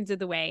 2/3 of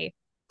the way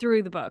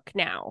through the book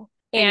now.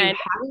 And you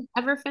haven't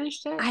ever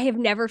finished it? I have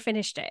never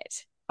finished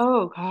it.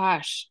 Oh,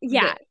 gosh.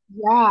 Yeah.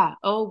 Yeah.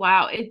 Oh,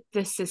 wow.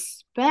 The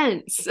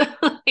suspense.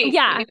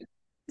 Yeah.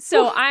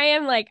 So I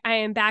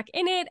am back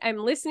in it. I'm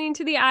listening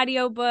to the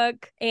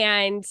audiobook,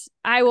 and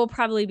I will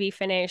probably be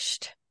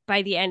finished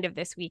by the end of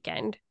this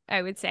weekend,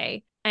 I would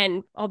say.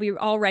 And I'll be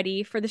all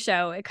ready for the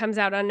show. It comes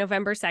out on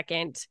November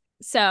 2nd.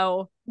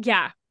 So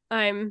yeah,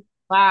 I'm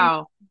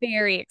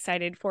very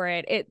excited for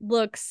it. It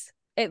looks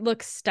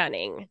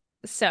stunning.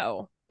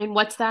 So. And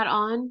what's that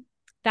on?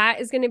 That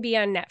is going to be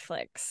on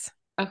Netflix.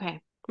 Okay.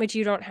 Which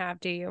you don't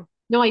have, do you?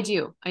 No, I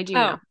do. I do.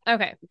 Oh,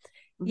 okay.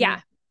 Mm-hmm. Yeah.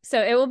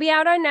 So it will be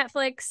out on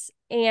Netflix,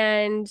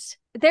 and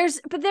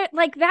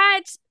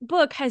that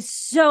book has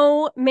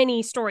so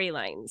many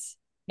storylines.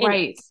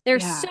 Right.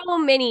 There's so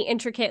many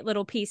intricate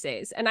little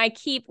pieces. And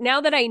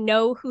now that I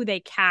know who they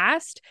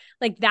cast,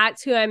 like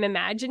that's who I'm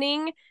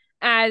imagining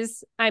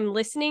as I'm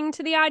listening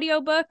to the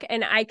audiobook,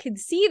 and I could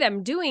see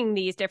them doing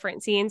these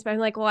different scenes, but I'm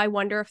like, well, I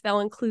wonder if they'll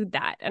include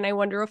that. And I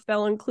wonder if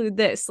they'll include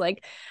this.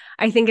 Like,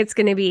 I think it's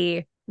going to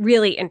be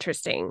really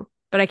interesting,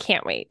 but I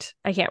can't wait.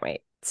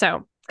 So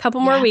a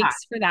couple more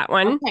weeks for that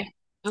one.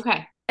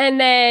 Okay. And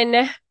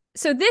then,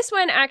 so this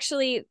one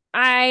actually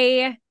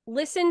I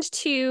listened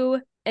to,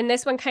 and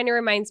this one kind of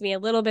reminds me a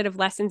little bit of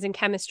Lessons in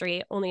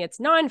Chemistry, only it's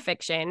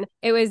nonfiction.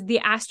 It was The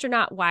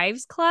Astronaut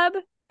Wives Club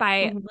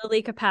by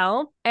Lily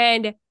Capel.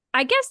 And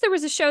I guess there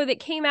was a show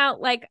that came out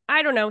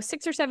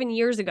 6 or 7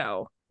 years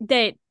ago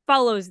that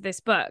follows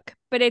this book,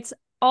 but it's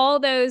all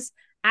those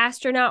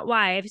astronaut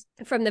wives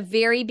from the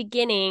very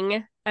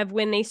beginning of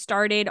when they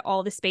started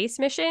all the space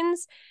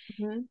missions.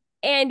 Mm-hmm.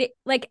 And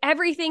like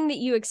everything that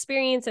you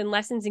experience in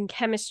Lessons in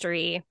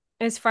Chemistry,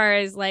 as far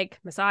as like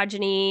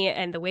misogyny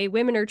and the way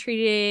women are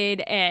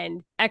treated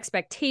and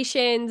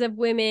expectations of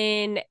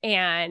women,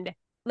 and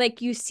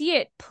like you see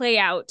it play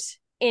out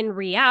in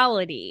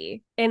reality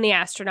in the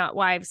Astronaut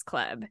Wives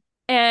Club.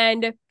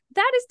 And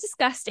that is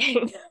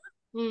disgusting.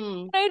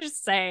 I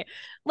just say,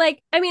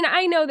 like, I mean,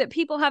 I know that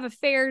people have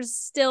affairs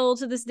still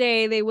to this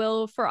day. They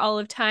will for all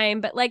of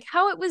time. But like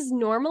how it was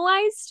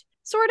normalized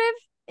sort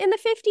of in the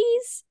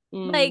 50s.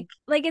 Like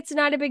it's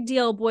not a big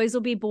deal. Boys will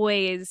be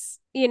boys,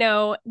 you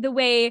know, the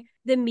way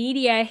the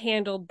media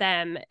handled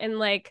them, and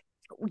like,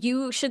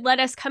 you should let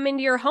us come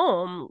into your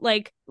home.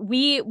 Like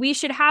we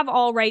should have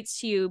all rights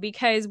to you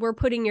because we're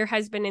putting your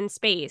husband in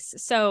space.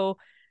 So,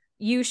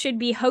 you should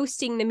be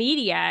hosting the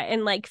media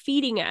and like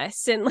feeding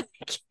us. And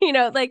like, you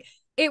know, like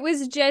it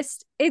was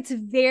just, it's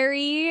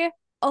very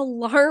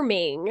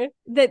alarming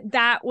that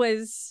that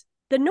was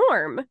the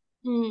norm.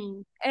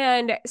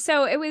 And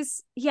so it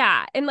was,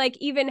 yeah. And like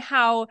even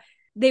how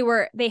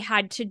they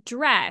had to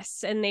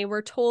dress, and they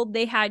were told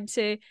they had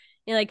to,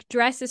 you know, like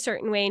dress a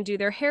certain way and do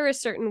their hair a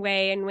certain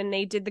way. And when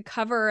they did the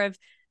cover of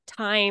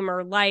Time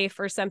or Life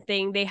or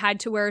something, they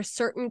had to wear a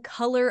certain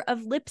color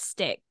of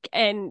lipstick.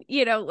 And,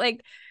 you know,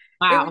 like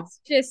Wow. it was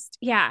just,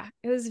 yeah,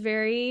 it was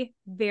very,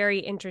 very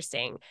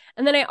interesting.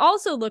 And then I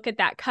also look at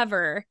that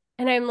cover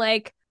and I'm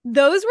like,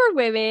 those were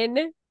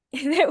women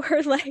that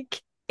were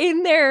like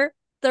in their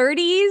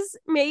 30s,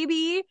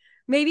 maybe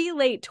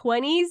late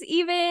 20s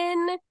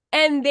even.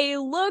 And they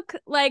look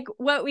like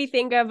what we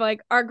think of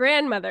like our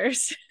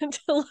grandmothers to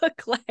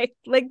look like.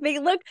 Like they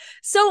look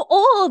so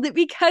old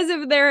because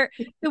of the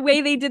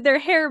way they did their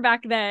hair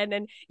back then.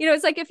 And, you know,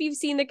 it's like if you've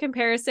seen the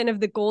comparison of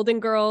the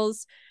Golden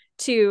Girls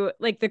to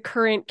like the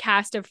current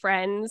cast of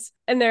Friends,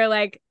 and they're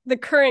like, the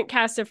current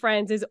cast of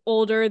Friends is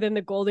older than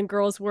the Golden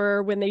Girls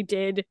were when they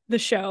did the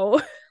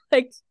show.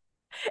 Like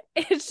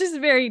it's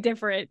just very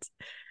different.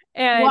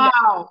 And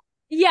wow.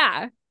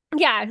 Yeah.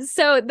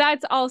 So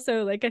that's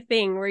also like a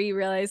thing where you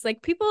realize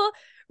like people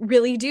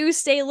really do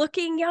stay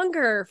looking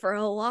younger for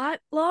a lot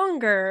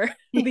longer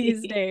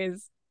these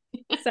days.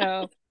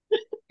 So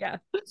yeah.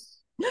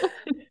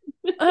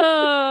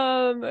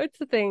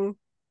 It's a thing.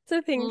 It's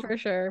a thing for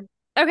sure.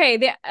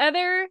 Okay,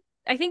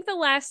 I think the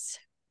last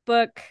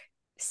book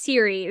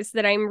series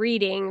that I'm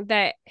reading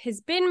that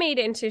has been made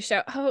into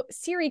show. Oh,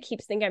 Siri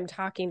keeps thinking I'm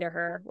talking to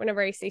her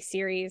whenever I say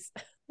series.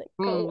 Like,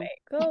 go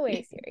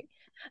away, Siri.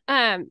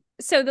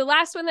 So the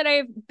last one that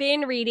I've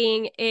been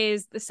reading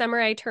is The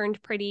Summer I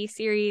Turned Pretty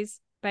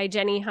series by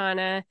Jenny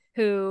Hanna,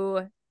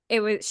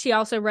 she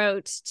also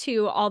wrote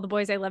To All the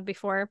Boys I Loved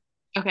Before.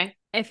 Okay.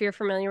 If you're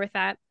familiar with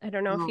that. I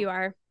don't know if you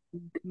are.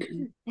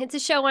 It's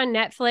a show on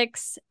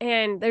Netflix,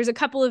 and there's a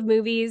couple of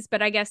movies,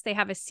 but I guess they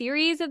have a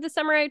series of The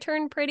Summer I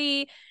Turned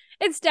Pretty.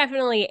 It's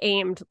definitely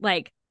aimed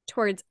like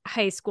towards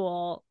high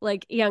school,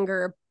 like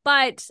younger,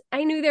 but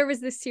I knew there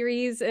was this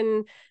series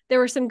and there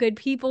were some good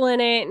people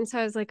in it. And so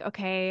I was like,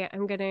 okay,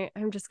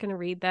 I'm just gonna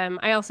read them.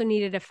 I also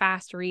needed a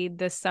fast read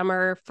this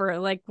summer for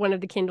like one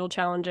of the Kindle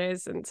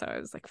challenges. And so I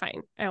was like,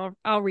 fine,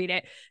 I'll read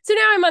it. So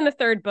now I'm on the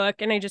third book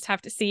and I just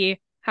have to see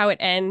how it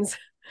ends.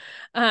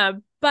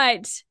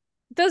 But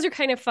those are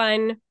kind of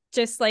fun,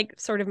 just like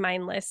sort of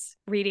mindless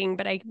reading,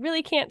 but I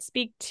really can't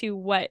speak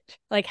to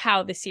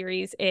how the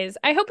series is.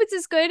 I hope it's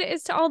as good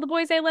as To All the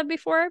Boys I Loved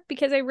Before,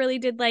 because I really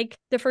did like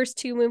the first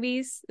two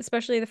movies,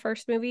 especially the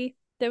first movie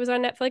that was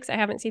on Netflix. I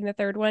haven't seen the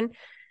third one,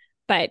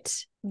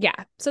 but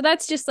yeah. So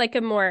that's just like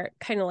a more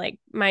kind of like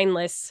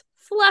mindless,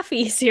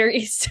 fluffy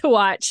series to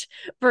watch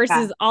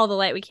versus All the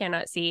Light We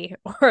Cannot See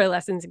or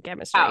Lessons in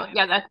Chemistry. Oh,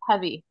 yeah, that's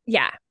heavy.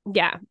 Yeah.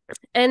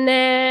 And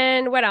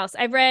then what else?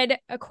 I've read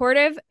A Court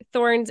of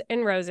Thorns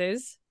and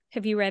Roses.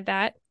 Have you read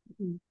that?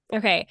 Mm-hmm.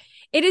 Okay.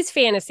 It is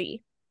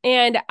fantasy.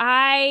 And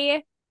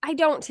I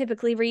don't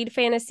typically read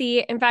fantasy.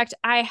 In fact,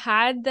 I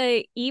had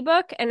the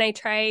ebook and I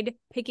tried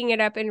picking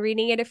it up and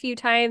reading it a few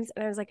times.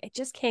 And I was like, I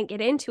just can't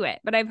get into it.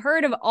 But I've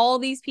heard of all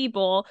these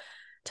people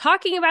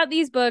talking about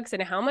these books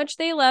and how much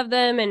they love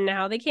them and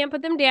how they can't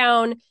put them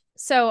down.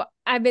 So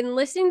I've been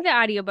listening to the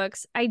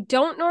audiobooks. I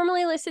don't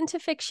normally listen to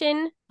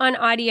fiction on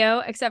audio,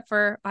 except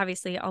for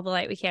obviously All the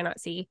Light We Cannot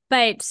See.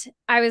 But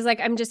I was like,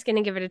 I'm just going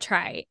to give it a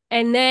try.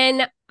 And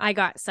then I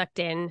got sucked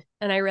in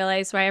and I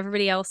realized why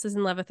everybody else is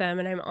in love with them.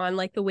 And I'm on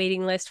like the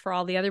waiting list for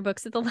all the other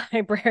books at the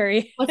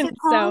library. What's it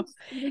called? So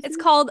it's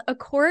called A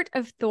Court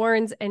of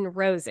Thorns and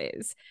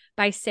Roses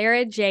by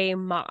Sarah J.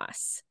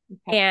 Maas.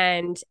 Okay.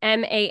 And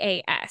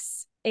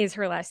Maas is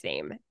her last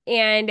name.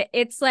 And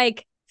it's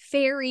like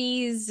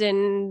fairies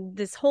and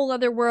this whole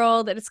other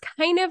world. And it's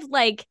kind of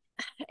like,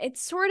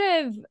 it's sort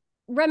of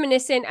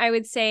reminiscent, I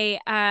would say,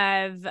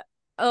 of,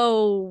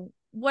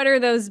 what are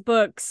those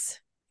books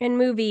and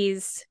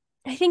movies?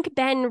 I think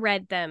Ben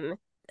read them.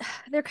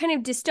 They're kind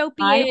of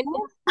dystopian.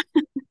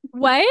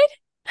 What?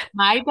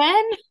 My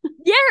Ben?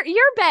 Yeah,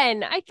 your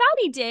Ben. I thought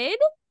he did.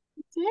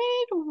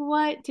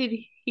 What did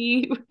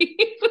he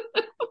read?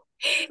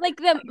 Like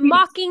the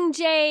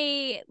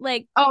Mockingjay,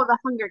 like... Oh, the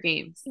Hunger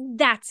Games.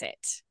 That's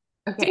it.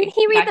 Okay. Didn't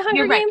he read the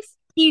Hunger Games?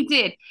 He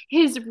did.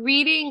 His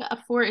reading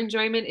for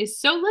enjoyment is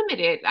so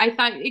limited. I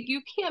thought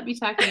you can't be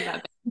talking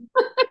about that.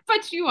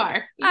 But you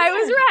are. I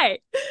was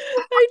right.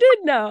 I did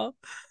know.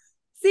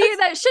 See,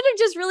 that should have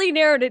just really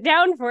narrowed it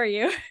down for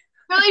you.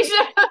 Really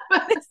should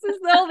have. This is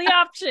the only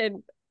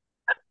option.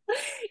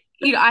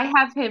 I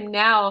have him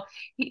now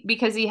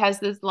because he has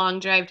this long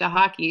drive to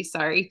hockey.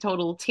 Sorry,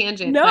 total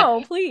tangent.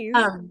 No, please.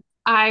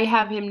 I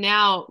have him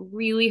now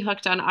really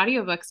hooked on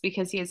audiobooks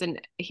because he has a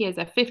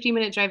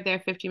 50-minute drive there,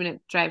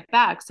 50-minute drive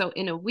back. So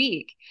in a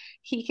week,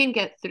 he can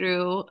get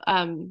through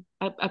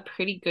a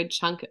pretty good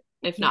chunk,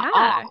 if not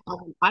Yeah. all,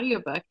 of an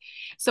audiobook.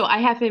 So I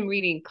have him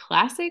reading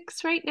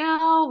classics right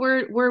now.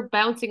 We're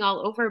bouncing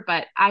all over,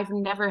 but I've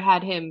never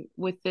had him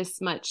with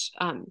this much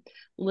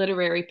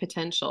literary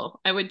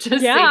potential. I would just say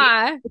the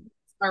Yeah.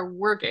 are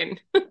working.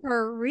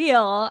 For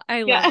real. I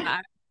love Yeah.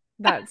 that.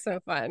 That's so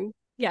fun.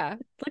 Yeah.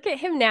 Look at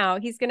him now.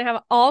 He's going to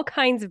have all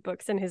kinds of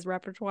books in his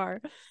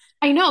repertoire.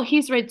 I know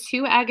he's read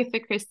two Agatha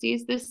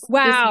Christie's this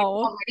year Wow.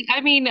 already.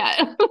 I mean,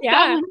 that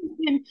Yeah. would have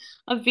been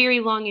a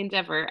very long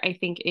endeavor, I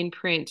think, in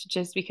print,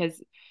 just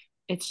because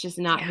it's just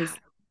not Yeah. his,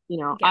 you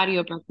know, Yeah.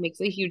 audiobook makes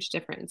a huge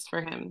difference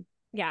for him.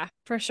 Yeah,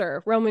 for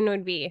sure. Roman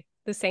would be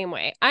the same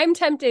way. I'm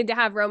tempted to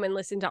have Roman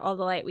listen to All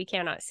the Light We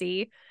Cannot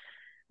See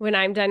when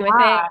I'm done with it.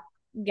 Yeah.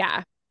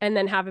 Yeah. And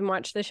then have him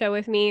watch the show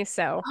with me.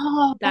 So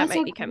Oh, that that's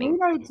might a be coming.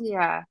 great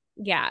idea.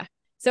 Yeah.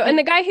 So, and And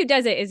the guy who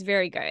does it is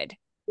very good.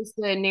 is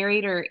the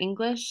narrator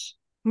English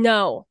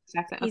No,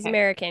 accent? he's Okay.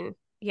 American.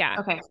 Yeah.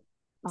 Okay.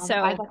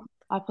 So,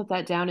 I'll put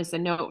that down as a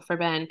note for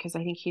Ben because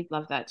I think he'd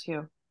love that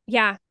too.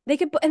 yeah, they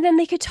could, and then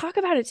they could talk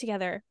about it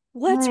together.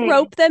 Let's Right.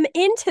 rope them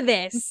into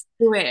this.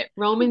 Do it. It'll be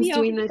Roman's a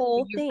doing this, so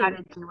whole you've got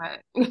thing. to do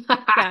it.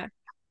 Yeah,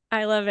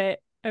 I love it.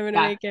 I'm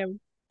gonna Yeah. make him.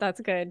 That's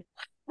good.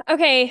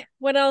 Okay,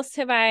 what else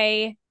have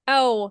I?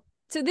 Oh,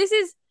 so this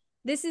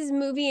is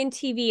movie and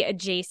TV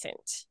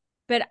adjacent.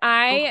 But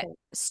I Okay.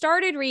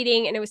 started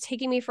reading and it was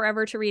taking me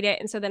forever to read it.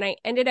 And so then I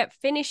ended up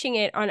finishing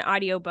it on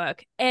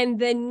audiobook and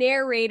the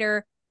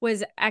narrator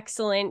was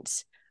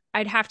excellent.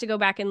 I'd have to go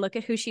back and look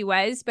at who she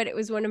was, but it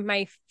was one of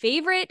my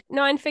favorite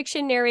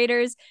nonfiction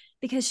narrators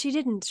because she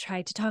didn't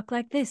try to talk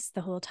like this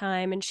the whole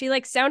time. And she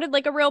like sounded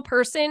like a real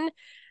person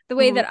the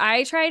way Mhm. that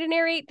I try to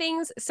narrate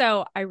things.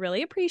 So I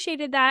really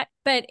appreciated that.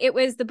 But it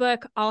was the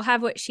book, I'll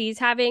Have What She's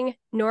Having,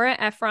 Nora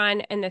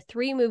Ephron, and the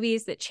Three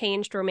Movies That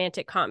Changed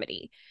Romantic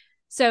Comedy.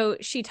 So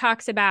she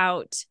talks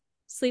about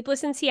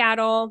Sleepless in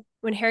Seattle,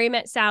 When Harry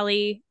Met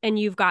Sally, and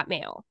You've Got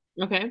Mail.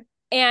 Okay.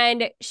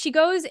 And she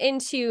goes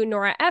into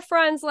Nora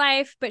Ephron's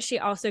life, but she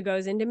also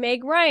goes into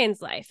Meg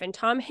Ryan's life and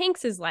Tom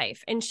Hanks's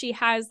life. And she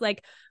has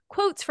like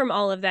quotes from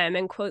all of them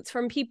and quotes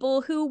from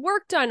people who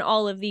worked on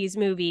all of these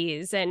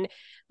movies. And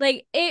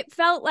like it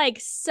felt like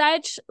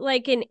such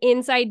like an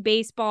inside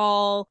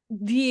baseball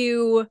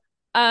view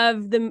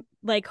of the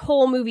like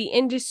whole movie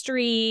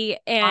industry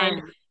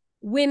and Fun.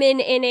 women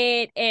in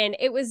it. And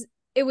it was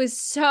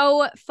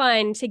so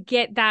fun to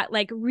get that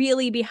like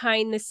really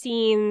behind the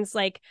scenes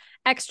like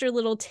extra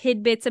little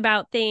tidbits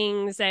about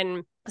things.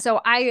 And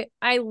so I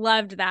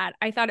loved that.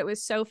 I thought it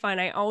was so fun.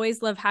 I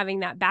always love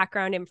having that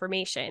background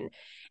information.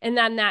 And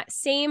then that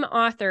same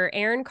author,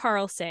 Aaron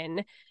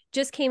Carlson,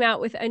 just came out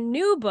with a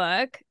new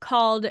book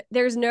called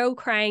There's No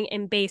Crying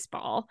in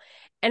Baseball.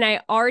 And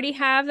I already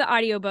have the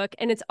audiobook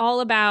and it's all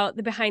about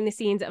the behind the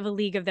scenes of A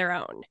League of Their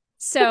Own.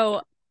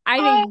 So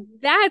I think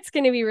that's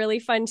going to be really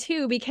fun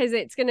too, because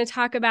it's going to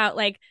talk about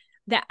like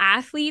the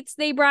athletes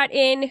they brought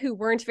in who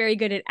weren't very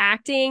good at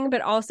acting,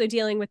 but also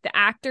dealing with the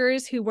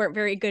actors who weren't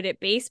very good at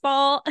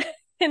baseball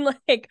and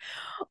like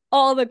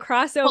all the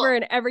crossover Well,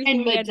 and everything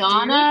and they had to do.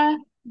 Madonna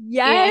and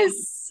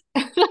Yes.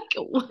 like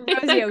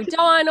Rosie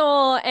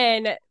O'Donnell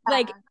and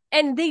like,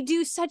 and they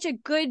do such a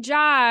good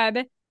job.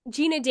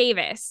 Gina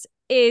Davis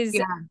is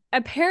yeah.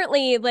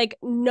 apparently like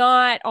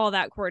not all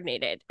that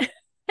coordinated.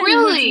 And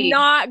was Really?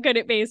 not good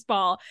at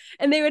baseball.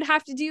 And they would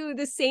have to do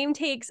the same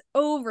takes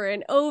over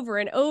and over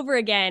and over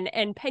again.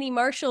 And Penny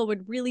Marshall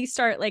would really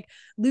start like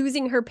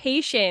losing her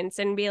patience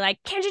and be like,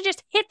 can't you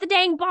just hit the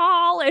dang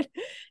ball? And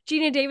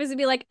Gina Davis would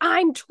be like,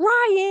 I'm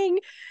trying.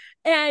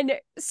 And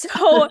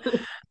so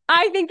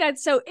I think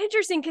that's so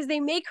interesting because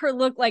they make her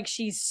look like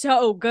she's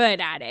so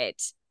good at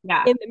it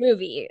Yeah. in the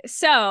movie.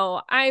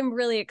 So I'm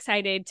really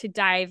excited to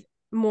dive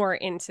more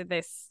into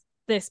this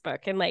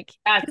book and like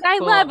because That's I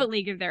love A cool.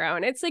 League of Their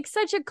Own. It's like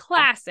such a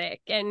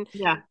classic and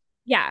Yeah.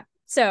 yeah.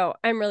 So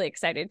I'm really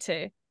excited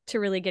to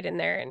really get in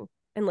there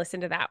and listen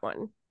to that one.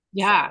 So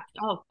Yeah.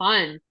 Oh,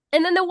 fun.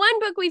 and then the one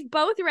book we've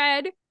both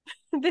read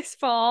this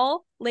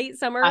fall, late Uh,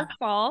 summer,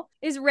 fall,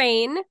 is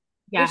Rain, which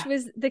yeah.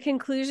 was the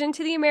conclusion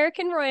to the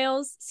American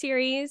Royals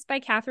series by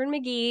Catherine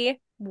McGee.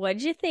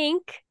 What'd you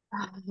think?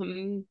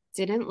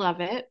 Didn't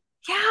love it.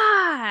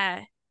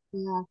 Yeah.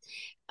 Yeah.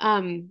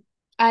 Um,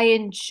 I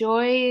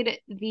enjoyed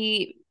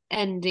the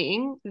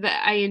ending.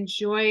 That I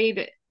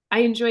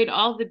enjoyed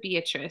all the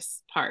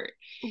Beatrice part.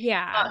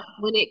 Yeah.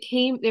 When it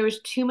came, there was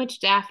too much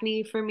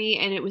Daphne for me,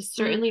 and it was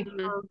certainly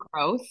Mhm. her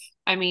growth.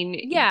 I mean,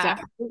 Yeah.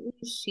 definitely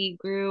she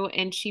grew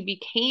and she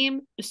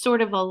became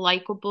sort of a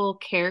likable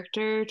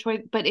character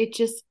toward, but it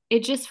just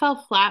fell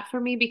flat for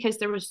me because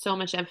there was so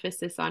much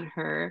emphasis on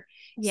her.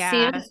 Yeah.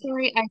 Sam's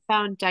story I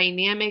found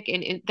dynamic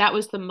and that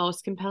was the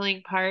most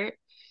compelling part.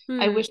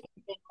 I Hmm. wish there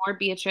had been more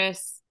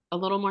Beatrice, a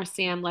little more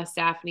Sam, less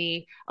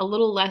Daphne, a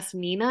little less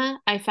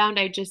Nina. I found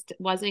I just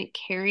wasn't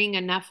caring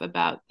enough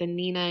about the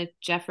Nina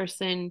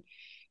Jefferson.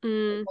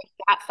 Mm. Like,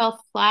 that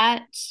fell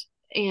flat.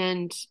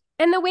 And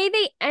And the way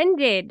they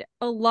ended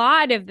a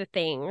lot of the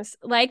things,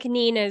 like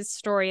Nina's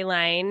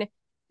storyline,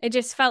 it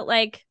just felt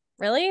like,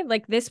 really?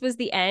 Like this was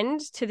the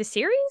end to the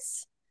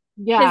series?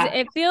 Because Yeah.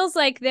 it feels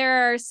like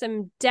there are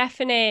some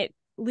definite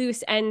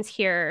loose ends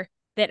here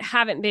that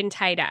haven't been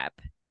tied up.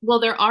 Well,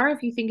 there are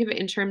if you think of it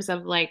in terms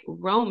of like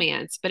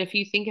romance, but if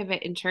you think of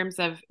it in terms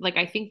of like,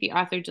 I think the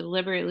author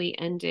deliberately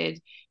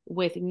ended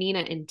with Nina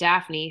and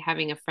Daphne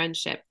having a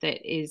friendship that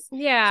is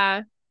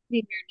Yeah.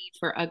 their need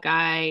for a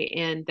guy,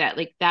 and that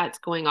like that's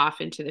going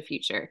off into the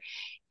future.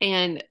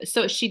 And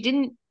so she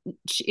didn't,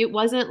 it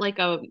wasn't like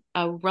a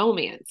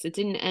romance. It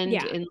didn't end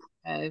Yeah. in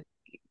a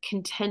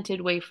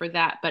contented way for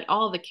that, but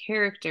all the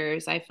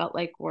characters I felt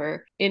like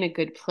were in a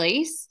good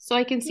place. So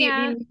I can see it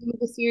Yeah. being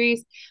the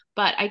series,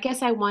 but I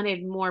guess I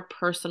wanted more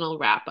personal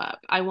wrap up.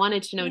 I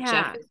wanted to know Jeff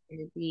Yeah. is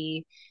going to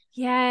be,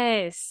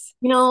 Yes.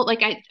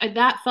 like I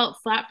that felt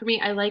flat for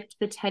me. I liked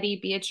the Teddy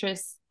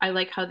Beatrice. I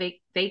like how they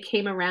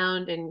came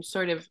around and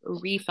sort of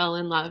re-fell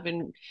in love,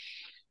 and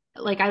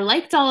like I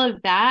liked all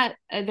of that.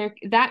 There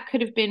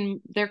could have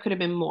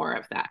been more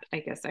of that.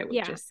 I guess I would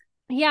Yeah. just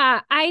Yeah.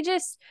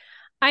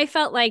 I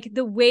felt like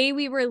the way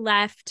we were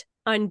left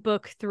on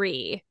book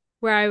 3,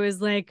 where I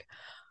was like,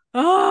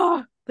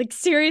 oh, like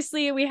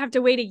seriously, we have to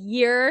wait a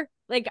year.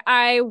 Like,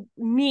 I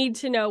need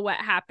to know what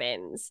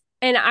happens.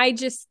 And I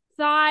just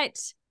thought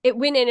it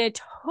went in a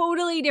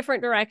totally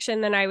different direction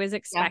than I was yeah.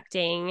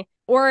 expecting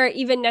or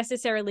even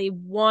necessarily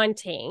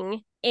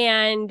wanting.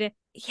 And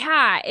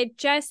yeah, it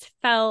just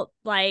felt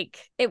like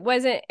it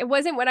wasn't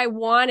what I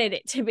wanted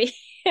it to be.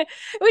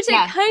 Which it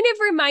Yeah. kind of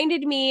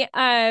reminded me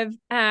of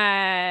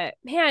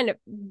man,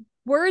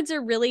 words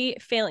are really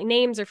failing,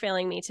 names are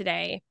failing me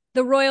today.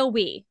 The Royal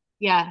We.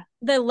 Yeah.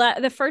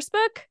 The first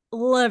book,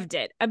 loved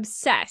it,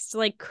 obsessed,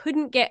 like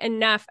couldn't get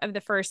enough of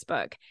the first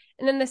book.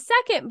 And then the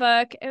second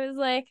book, it was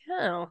like,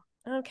 oh,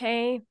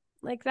 okay,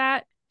 like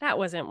that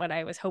wasn't what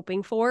I was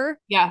hoping for.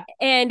 Yeah.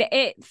 And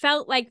it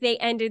felt like they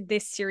ended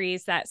this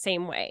series that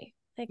same way.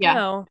 Like,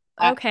 Yeah. oh,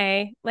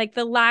 okay. Like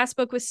the last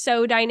book was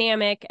so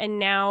dynamic and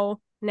now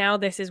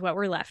this is what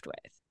we're left with.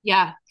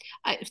 Yeah.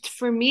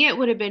 For me, it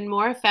would have been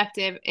more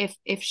effective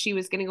if she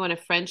was going to go in a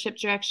friendship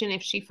direction,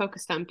 if she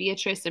focused on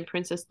Beatrice and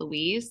Princess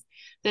Louise,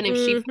 than if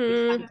she focused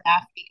Mm-hmm. on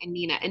Daphne and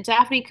Nina. And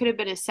Daphne could have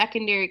been a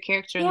secondary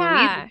character in Louise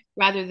Yeah.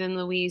 rather than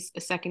Louise a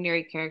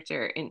secondary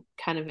character in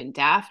kind of in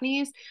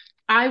Daphne's.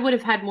 I would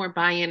have had more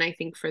buy-in, I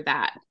think, for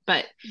that.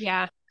 But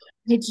Yeah.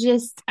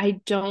 I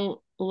don't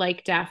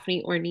like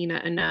Daphne or Nina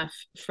enough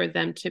for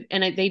them to,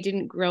 and they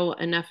didn't grow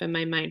enough in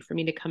my mind for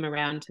me to come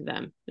around to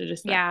them. They're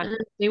just like, Yeah.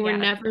 they were Yeah.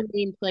 never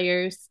main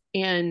players,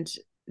 and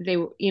they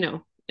were,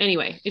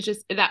 anyway, it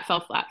just, that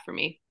fell flat for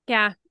me.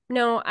 Yeah.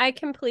 No, I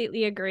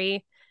completely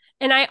agree.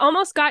 And I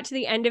almost got to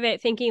the end of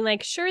it thinking,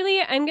 like, surely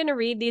I'm going to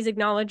read these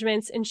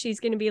acknowledgments and she's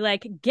going to be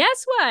like,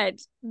 guess what?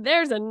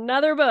 There's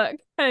another book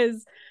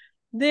because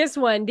this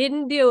one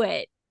didn't do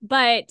it.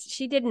 But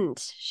she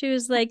didn't. She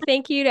was like,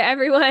 thank you to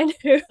everyone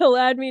who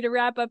allowed me to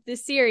wrap up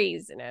this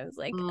series. And I was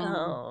like, Mm.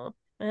 oh,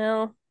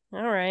 well,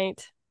 all right.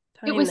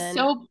 It Fine was then.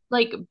 so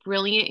like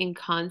brilliant in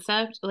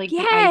concept, like the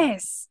idea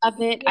Yes.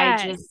 of it.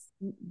 Yes.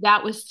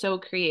 That was so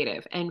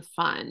creative and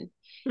fun.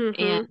 And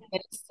Mm-hmm.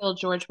 it's still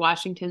George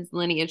Washington's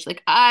lineage.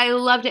 Like I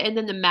loved it. And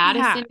then the Yeah.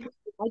 Madison,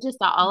 I just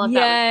thought all of that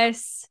was,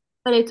 Yes.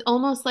 but it's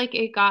almost like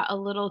it got a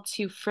little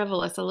too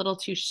frivolous, a little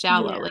too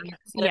shallow. Yeah. Like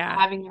instead of Yeah.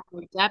 having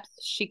more depth,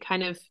 she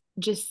kind of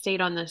just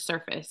stayed on the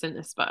surface in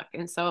this book.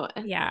 And so,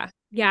 Yeah.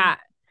 Yeah.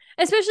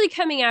 Especially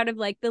coming out of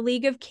like the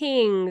League of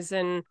Kings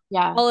and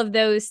yeah, all of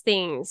those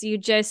things. You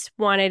just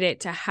wanted it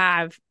to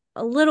have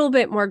a little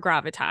bit more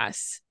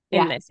gravitas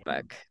in yeah. this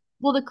book.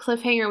 Well, the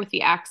cliffhanger with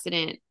the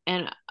accident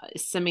and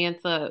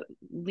Samantha,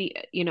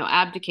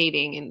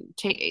 abdicating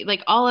and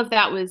like all of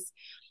that was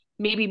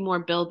maybe more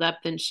build up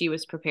than she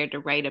was prepared to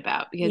write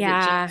about because it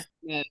just,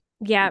 Yeah.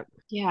 Yeah.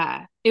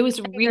 yeah, it was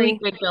I really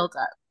agree. good build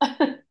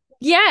up.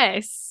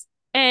 Yes.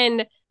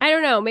 And I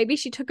don't know, maybe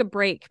she took a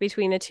break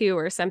between the two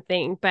or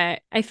something,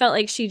 but I felt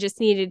like she just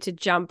needed to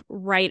jump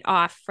right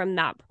off from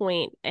that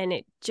point and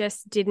it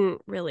just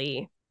didn't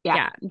really, Yeah,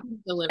 yeah.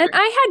 And deliver.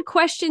 I had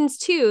questions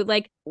too,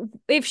 like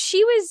if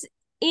she was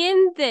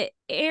in the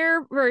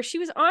air or she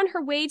was on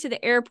her way to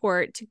the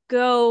airport to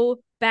go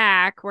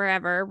back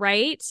wherever,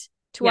 right?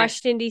 To Yes,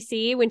 Washington,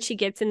 D.C. when she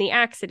gets in the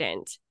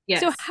accident. So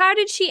yes. how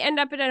did she end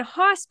up in a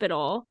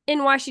hospital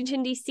in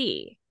Washington,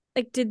 D.C.?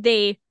 Like, did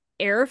they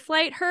air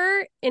flight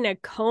her in a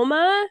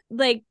coma?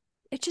 Like,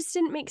 it just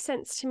didn't make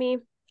sense to me.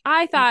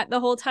 I thought the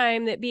whole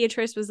time that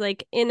Beatrice was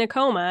like in a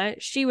coma,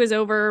 she was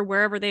over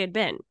wherever they had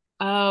been.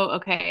 Oh,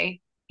 okay.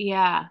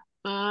 Yeah.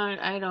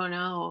 I don't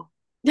know.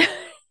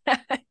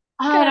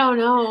 I don't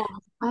know.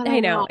 I I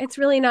don't know know. it's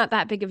really not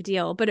that big of a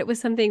deal, but it was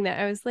something that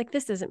I was like,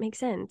 this doesn't make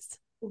sense.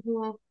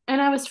 Mhm.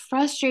 And I was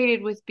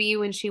frustrated with B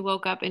when she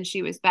woke up and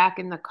she was back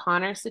in the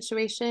Connor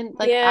situation.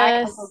 Like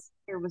I, as a Yes.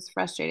 reader, was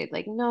frustrated.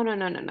 Like, no, no,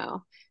 no, no,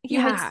 no. You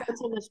had Yeah. such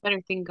a much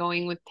better thing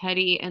going with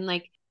Teddy and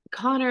like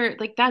Connor.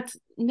 Like that's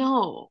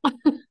no. Like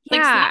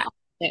Yeah. stop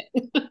it.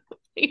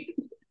 Like,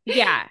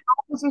 Yeah. how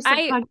was your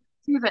I subconscious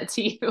do that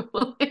to you?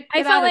 Like, I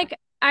get felt out of like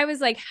I was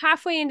like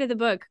halfway into the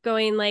book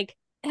going like,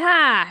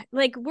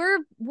 like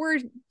we're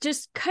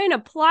just kind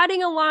of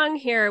plodding along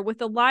here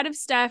with a lot of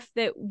stuff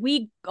that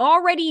we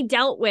already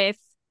dealt with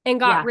and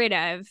got rid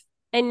of.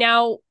 And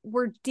now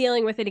we're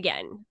dealing with it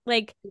again.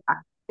 Like,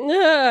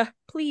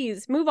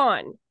 please move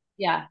on.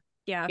 Yeah.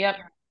 Yeah. Yep.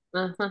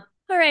 Uh-huh.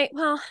 All right.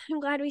 Well, I'm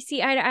glad we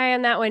see eye to eye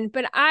on that one,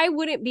 but I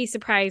wouldn't be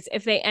surprised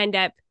if they end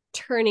up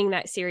turning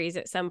that series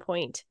at some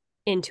point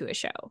into a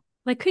show.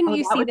 Like, couldn't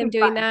you see them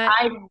doing that?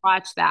 I'd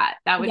watch that.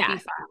 That would be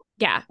fun.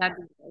 Yeah. That'd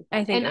be really fun.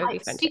 I think it would be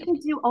fun too. She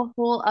could do a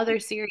whole other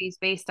series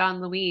based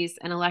on Louise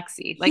and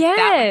Alexei. Like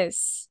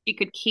yes. She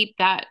could keep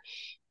that,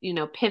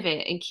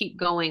 pivot and keep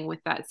going with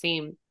that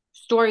same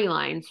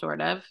storyline,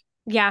 sort of.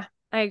 Yeah,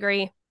 I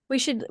agree. We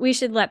should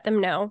let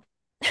them know.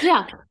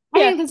 Yeah. I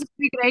think that's a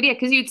pretty good idea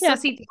because you'd still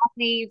see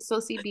Daphne, you'd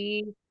still see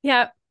Bea.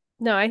 Yeah.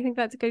 No, I think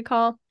that's a good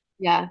call.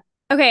 Yeah.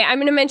 Okay, I'm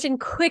going to mention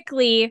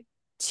quickly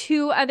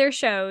 2 other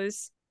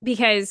shows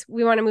because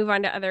we want to move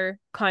on to other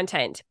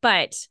content.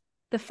 But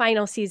the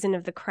final season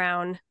of The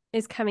Crown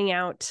is coming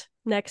out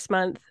next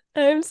month.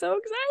 I'm so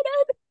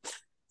excited.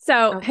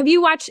 So, have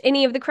you watched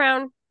any of The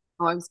Crown?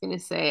 Oh, I was going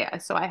to say,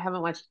 so I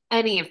haven't watched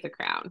any of The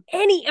Crown.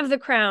 Any of The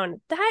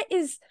Crown. That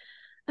is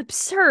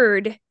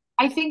absurd.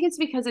 I think it's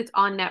because it's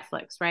on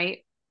Netflix,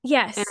 right?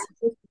 Yes. And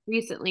I just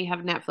recently have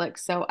Netflix,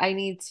 so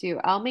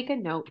I'll make a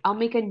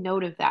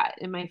note of that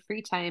in my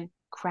free time.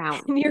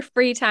 Crown. In your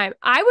free time.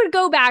 I would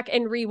go back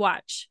and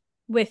rewatch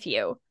with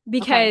you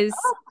because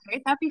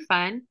that'd be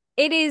fun.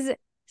 It is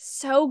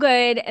so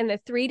good, and the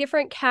 3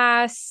 different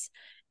casts,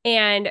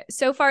 and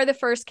so far the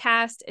first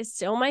cast is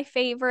still my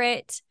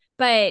favorite,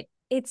 but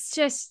it's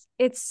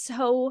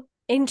so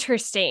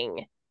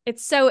interesting.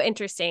 It's so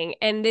interesting.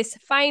 And this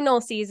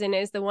final season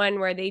is the one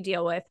where they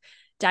deal with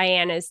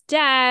Diana's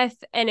death,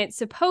 and it's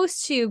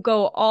supposed to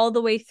go all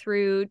the way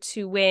through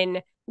to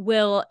when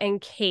Will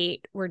and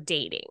Kate were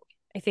dating.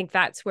 I think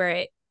that's where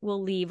it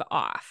will leave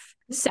off.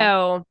 Okay.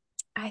 So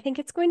I think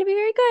it's going to be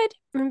very good.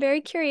 I'm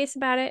very curious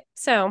about it.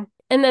 So,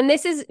 and then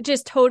this is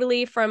just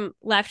totally from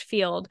left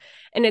field,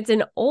 and it's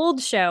an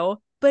old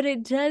show, but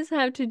it does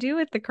have to do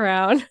with The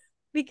Crown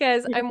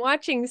because I'm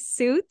watching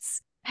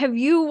Suits. Have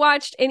you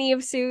watched any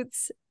of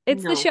Suits?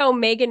 It's the show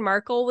Meghan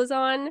Markle was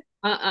on.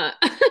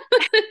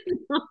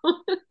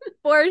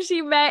 Before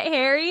she met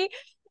Harry.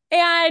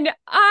 And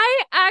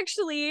I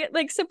actually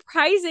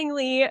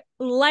surprisingly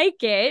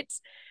like it.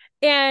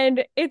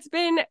 And it's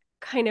been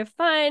kind of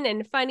fun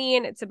and funny,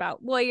 and it's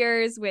about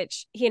lawyers,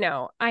 which,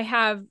 I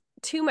have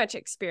too much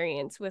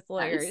experience with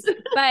lawyers,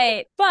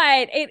 but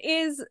it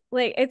is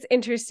it's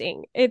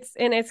interesting.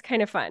 It's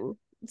kind of fun.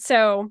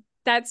 So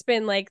that's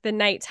been the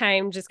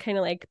nighttime, just kind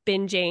of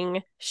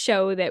binging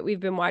show that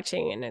we've been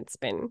watching, and it's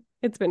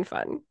been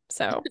fun.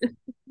 So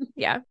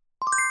yeah.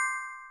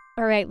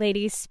 All right,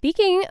 ladies,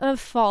 speaking of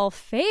fall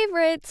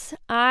favorites,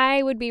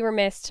 I would be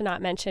remiss to not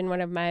mention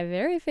one of my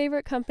very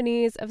favorite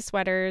companies of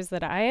sweaters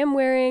that I am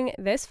wearing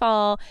this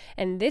fall,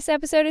 and this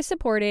episode is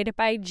supported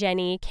by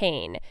Jenni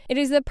Kayne. It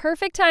is the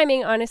perfect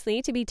timing,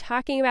 honestly, to be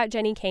talking about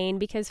Jenni Kayne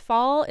because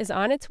fall is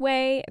on its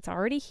way. It's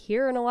already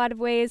here in a lot of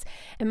ways,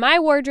 and my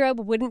wardrobe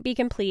wouldn't be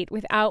complete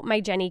without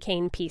my Jenni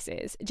Kayne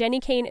pieces.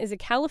 Jenni Kayne is a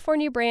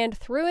California brand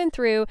through and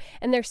through,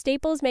 and their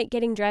staples make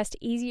getting dressed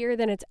easier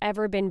than it's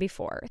ever been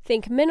before.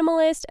 Think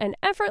minimalist and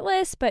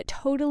effortless, but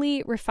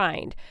totally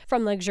refined.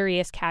 From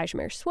luxurious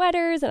cashmere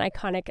sweaters and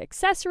iconic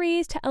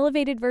accessories to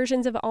elevated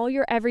versions of all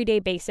your everyday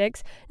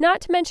basics,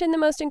 not to mention the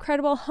most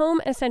incredible home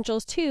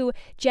essentials too,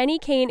 Jenni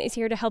Kayne is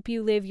here to help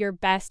you live your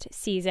best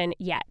season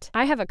yet.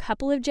 I have a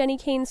couple of Jenni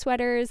Kayne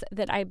sweaters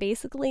that I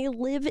basically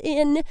live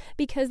in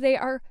because they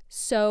are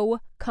so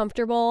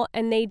comfortable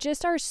and they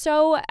just are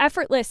so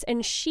effortless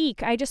and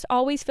chic. I just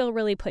always feel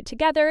really put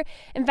together.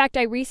 In fact,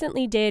 I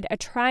recently did a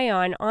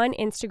try-on on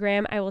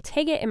Instagram. I will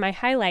tag it in my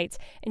highlights,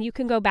 and you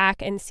can go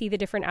back and see the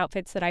different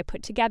outfits that I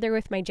put together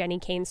with my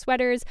Jenni Kayne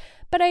sweaters,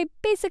 but I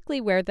basically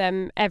wear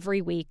them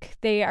every week.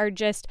 They are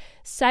just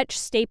such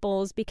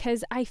staples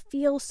because I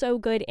feel so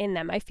good in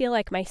them. I feel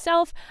like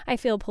myself, I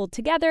feel pulled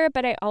together,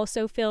 but I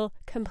also feel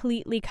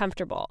completely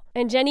comfortable.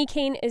 And Jenni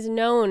Kayne is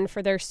known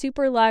for their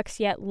super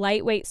luxe yet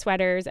lightweight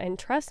sweaters, and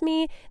trust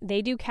me,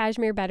 they do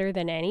cashmere better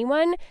than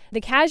anyone. The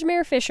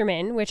Cashmere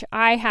Fisherman, which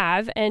I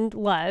have and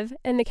love,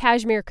 and the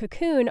Cashmere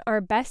Cocoon are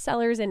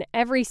bestsellers in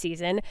every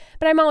season,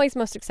 but I'm always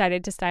most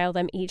excited to style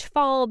them each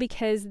fall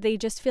because they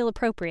just feel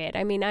appropriate.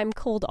 I mean, I'm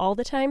cold all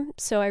the time,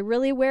 so I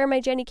really wear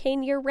my Jenni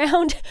Kayne year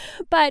round,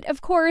 but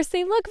of course,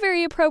 they look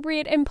very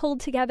appropriate and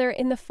pulled together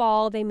in the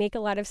fall. They make a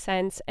lot of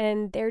sense,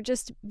 and they're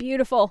just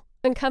beautiful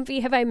and comfy.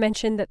 Have I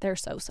mentioned that they're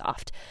so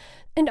soft?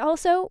 And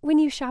also, when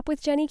you shop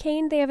with Jenny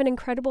Kane, they have an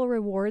incredible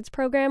rewards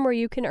program where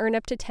you can earn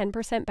up to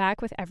 10%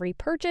 back with every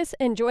purchase,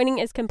 and joining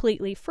is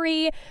completely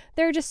free.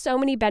 There are just so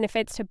many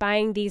benefits to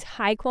buying these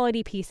high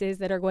quality pieces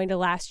that are going to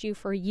last you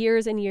for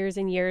years and years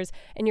and years,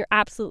 and you're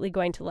absolutely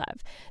going to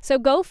love. So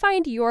go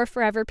find your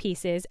forever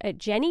pieces at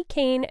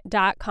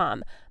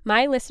jennykane.com.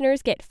 My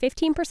listeners get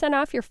 15%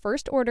 off your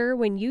first order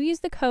when you use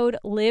the code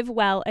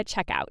LIVEWELL at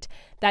checkout.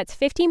 That's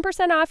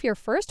 15% off your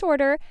first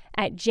order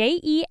at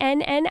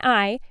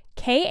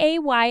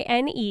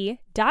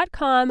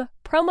JENNIKAYNE.com,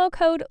 promo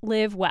code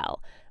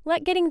LIVEWELL.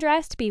 Let getting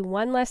dressed be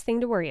one less thing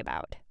to worry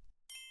about.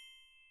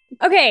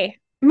 Okay,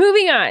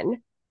 moving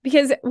on,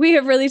 because we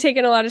have really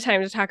taken a lot of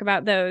time to talk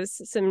about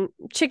some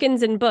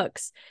chickens and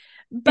books.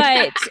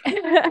 But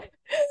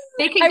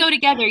they can go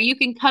together. You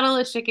can cuddle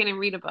a chicken and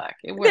read a book.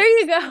 There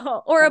you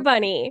go. Or a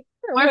bunny.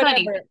 Or a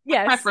bunny.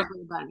 Yes.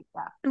 Preferably a bunny.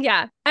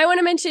 Yeah. I want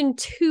to mention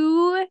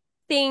 2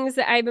 things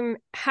that I've been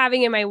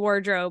having in my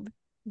wardrobe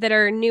that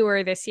are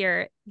newer this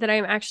year that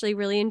I'm actually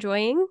really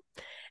enjoying.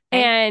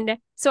 Okay. And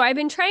so I've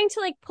been trying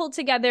to pull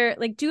together,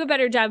 do a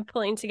better job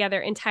pulling together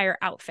entire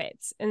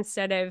outfits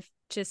instead of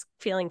just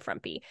feeling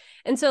frumpy.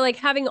 And so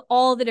having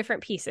all the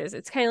different pieces,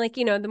 it's kind of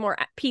the more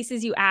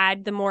pieces you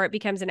add, the more it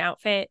becomes an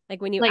outfit.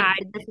 When you add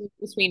the difference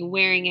between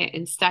wearing it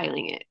and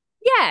styling it.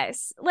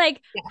 Yes.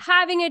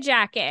 Having a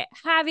jacket,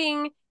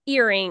 having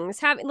earrings,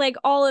 having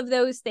all of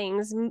those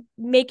things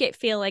make it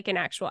feel like an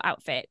actual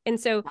outfit. And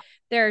so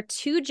there are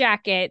 2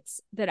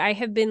 jackets that I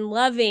have been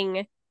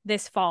loving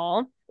this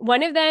fall.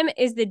 One of them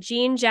is the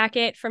jean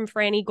jacket from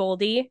Franny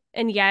Goldie.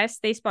 And yes,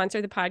 they sponsor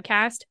the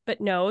podcast,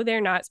 but no, they're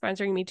not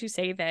sponsoring me to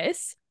say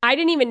this. I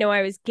didn't even know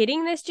I was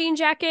getting this jean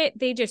jacket.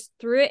 They just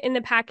threw it in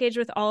the package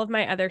with all of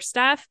my other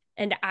stuff,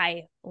 and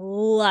I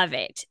love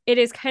it. It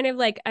is kind of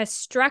like a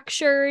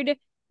structured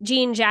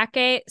jean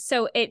jacket.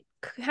 So it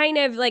kind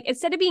of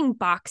instead of being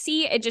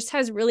boxy, it just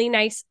has really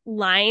nice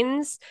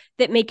lines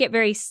that make it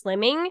very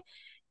slimming.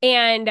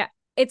 And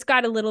it's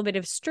got a little bit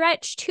of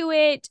stretch to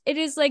it. It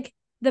is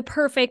the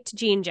perfect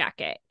jean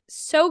jacket.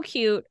 So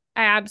cute.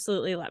 I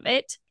absolutely love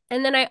it.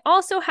 And then I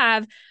also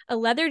have a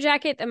leather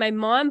jacket that my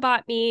mom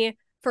bought me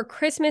for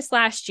Christmas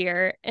last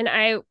year. And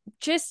I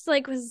just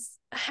I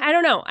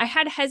don't know, I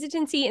had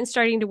hesitancy in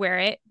starting to wear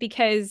it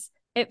because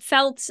it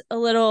felt a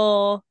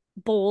little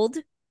bold,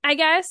 I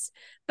guess.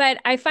 But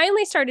I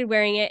finally started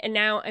wearing it, and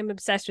now I'm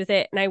obsessed with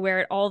it, and I wear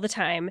it all the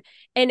time.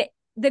 And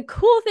the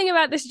cool thing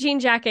about this jean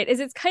jacket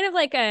is it's kind of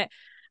like a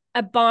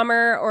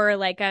bomber or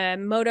a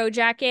moto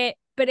jacket,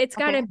 but it's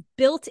got a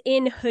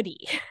built-in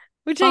hoodie,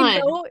 which I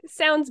know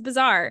sounds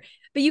bizarre,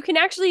 but you can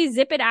actually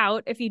zip it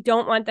out if you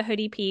don't want the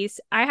hoodie piece.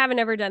 I haven't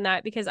ever done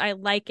that because I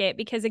like it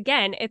because,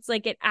 again, it's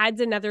it adds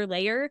another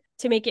layer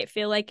to make it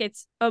feel like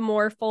it's a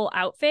more full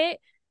outfit.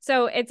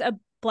 So it's a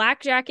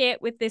black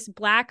jacket with this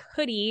black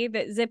hoodie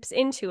that zips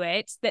into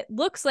it that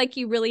looks like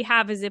you really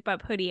have a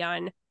zip-up hoodie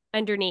on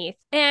underneath.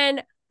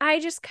 And I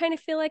just kind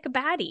of feel like a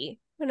baddie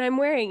when I'm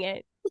wearing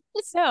it.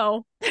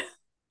 So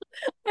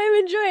I'm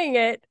enjoying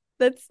it.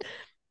 That's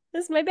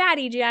my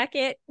baddie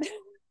jacket.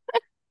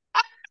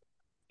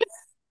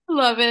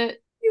 Love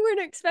it. You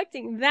weren't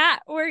expecting that,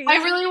 were you? I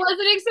really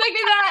wasn't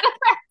expecting that.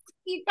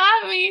 You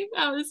got me.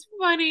 That was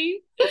funny.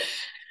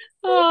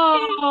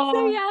 Oh.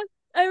 So yeah,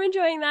 I'm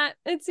enjoying that.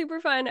 It's super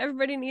fun.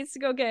 Everybody needs to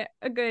go get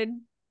a good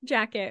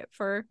jacket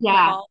for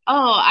fall.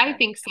 Oh, I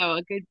think so.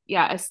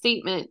 A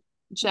statement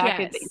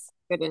jacket that you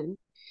fit in.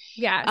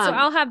 Yeah, so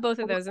I'll have both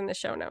of those in the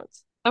show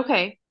notes.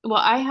 Okay.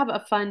 Well, I have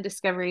a fun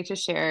discovery to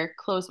share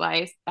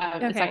clothes-wise.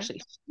 It's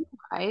actually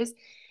shoe-wise.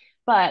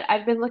 But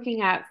I've been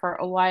looking at for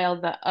a while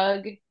the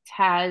UGG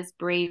Tazz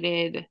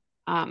braided,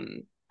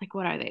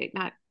 what are they?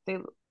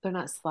 They're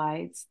not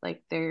slides.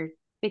 They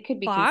could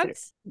be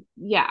Clogs?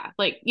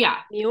 considered.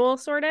 Mule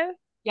sort of?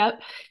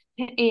 Yep.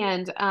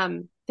 And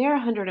they're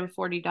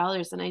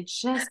 $140, and I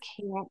just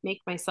can't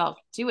make myself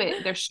do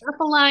it. They're Sherpa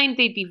lined.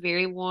 They'd be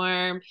very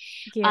warm.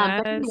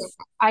 Yes. But anyway,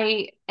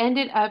 I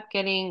ended up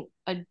getting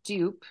a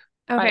dupe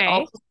by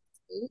Ultimate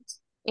State,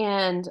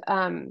 and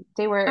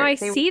they were. I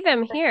see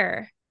them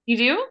here. You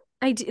do?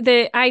 I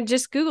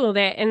just Googled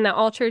it, and the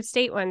Altered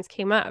State ones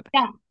came up.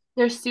 Yeah,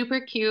 they're super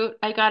cute.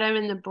 I got them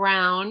in the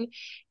brown,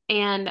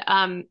 and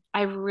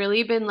I've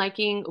really been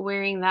liking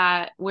wearing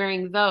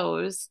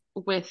those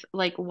with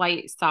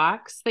white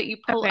socks that you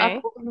pull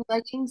up over the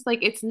leggings.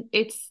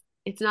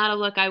 It's not a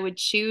look I would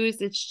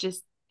choose. It's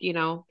just,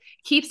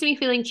 keeps me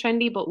feeling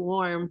trendy but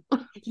warm.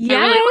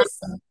 Yes.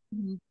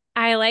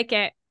 I like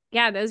it.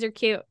 Yeah, those are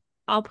cute.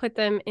 I'll put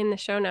them in the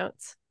show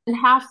notes. And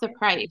half the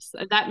price.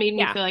 That made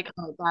me feel like,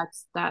 oh,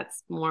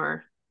 that's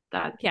more.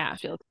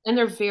 Feels, and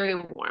they're very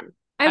warm.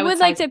 I would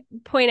like to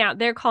point out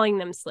they're calling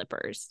them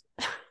slippers.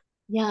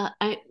 Yeah,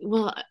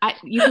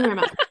 you can wear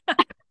them.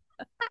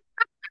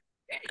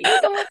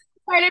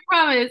 I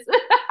promise.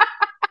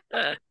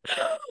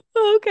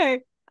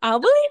 Okay, I'll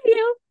believe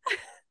you.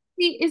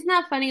 See, isn't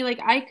that funny?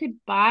 I could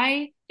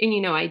buy,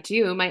 and I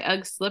do, my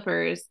UGG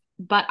slippers,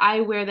 but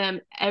I wear them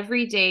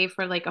every day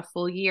for like a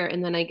full year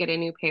and then I get a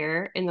new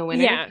pair in the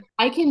winter. Yeah.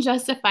 I can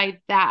justify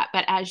that,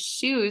 but as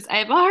shoes, I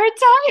have a hard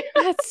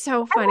time. That's so I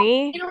don't,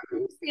 funny. I don't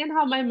understand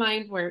how my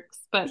mind works,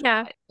 but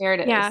Yeah. there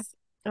it Yeah. is.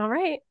 All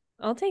right.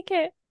 I'll take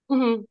it.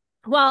 Mhm.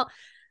 Well,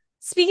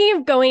 speaking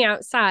of going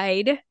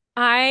outside,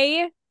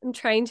 I am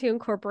trying to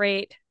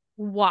incorporate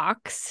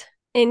walks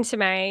into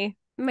my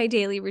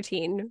daily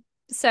routine.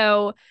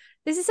 So,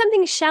 this is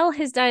something Shell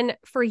has done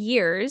for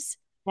years.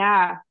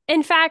 Yeah.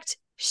 In fact,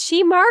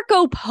 she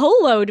Marco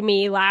Polo'd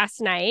me last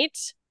night.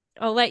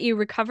 I'll let you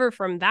recover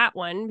from that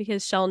one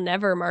because Shell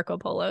never Marco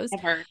Polos.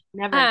 Never,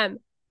 never. Um,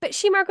 but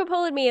she Marco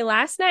Polo'd me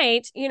last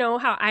night. You know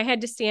how I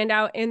had to stand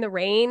out in the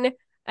rain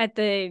at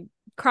the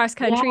cross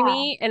country Yeah.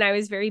 meet and I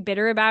was very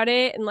bitter about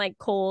it and like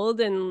cold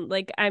and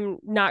like I'm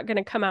not going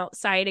to come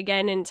outside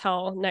again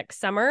until next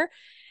summer.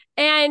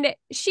 And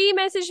she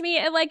messaged me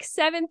at like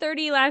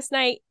 7:30 last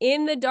night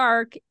in the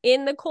dark,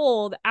 in the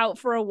cold, out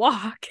for a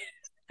walk.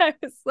 I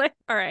was like,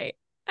 all right,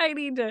 I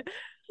need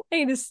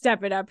to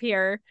step it up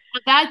here.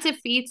 That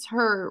defeats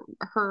her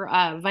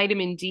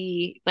vitamin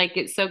D. Like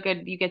it's so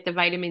good you get the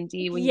vitamin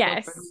D when you go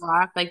for a Yes,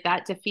 walk. Like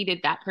that defeated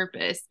that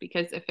purpose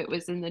because if it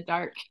was in the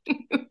dark.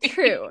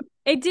 true.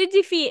 It did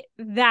defeat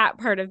that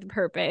part of the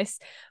purpose,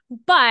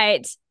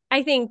 but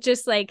I think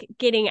just like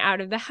getting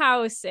out of the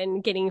house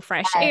and getting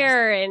fresh Yes.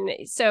 air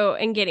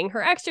and getting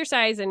her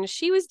exercise and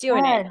she was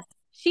doing it. Yes.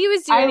 She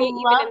was I doing it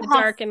even love in the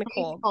how dark and the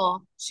cold.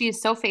 faithful she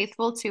is so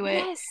faithful to it.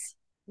 Yes.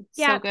 It's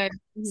so Yeah. good.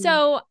 Mhm.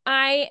 So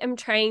I am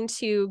trying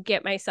to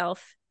get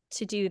myself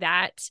to do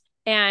that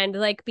and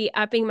like be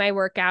upping my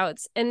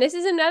workouts. And this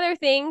is another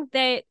thing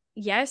that,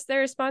 yes,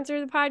 they're a sponsor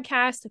of the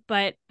podcast,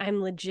 but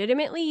I'm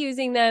legitimately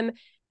using them.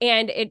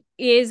 And it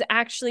is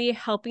actually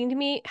helping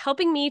me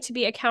to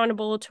be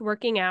accountable to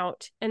working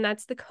out. And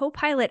that's the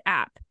Copilot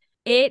app.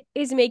 It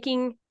is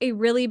making a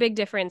really big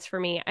difference for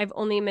me. I've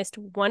only missed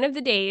one of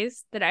the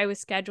days that I was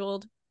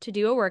scheduled to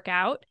do a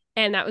workout.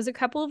 And that was a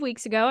couple of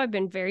weeks ago. I've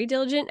been very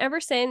diligent ever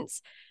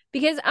since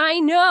because I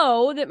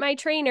know that my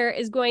trainer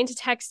is going to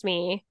text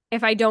me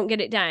if I don't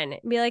get it done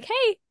and be like,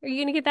 hey, are you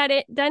going to get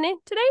that done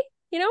today?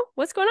 You know,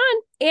 what's going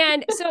on?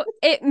 And so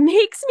it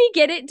makes me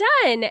get it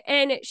done.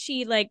 And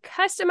she like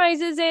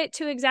customizes it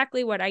to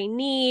exactly what I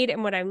need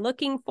and what I'm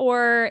looking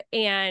for.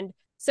 And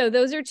so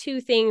those are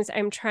two things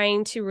I'm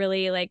trying to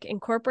really like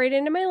incorporate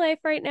into my life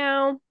right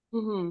now.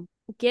 Mhm.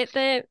 Get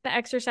the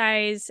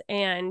exercise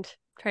and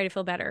try to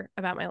feel better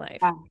about my life.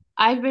 Yeah.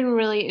 I've been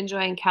really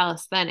enjoying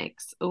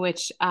calisthenics,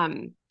 which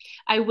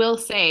I will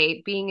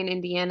say, being in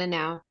Indiana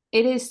now,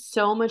 it is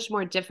so much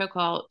more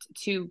difficult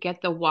to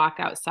get the walk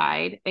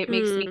outside. It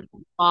makes me Mm,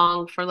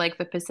 long for like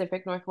the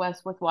Pacific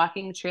Northwest with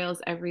walking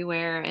trails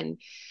everywhere and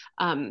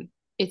um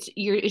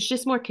it's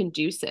just more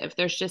conducive.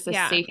 There's just a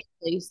yeah, safe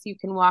place you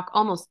can walk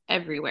almost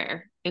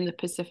everywhere in the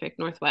Pacific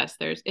Northwest.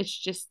 It's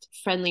just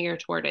friendlier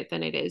toward it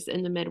than it is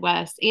in the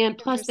Midwest. And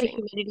plus the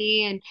interesting.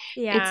 humidity and it's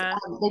Yeah.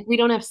 like we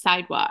don't have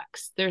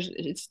sidewalks.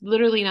 It's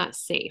literally not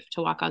safe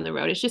to walk on the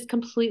road. It's just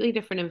completely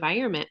different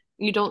environment.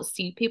 You don't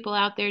see people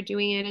out there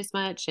doing it as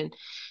much. And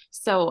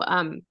so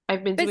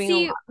I've been But doing a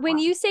see, lot when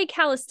more. you say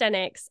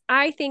calisthenics,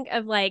 I think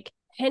of like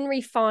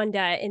Henry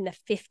Fonda in the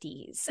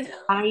 50s.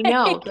 I like,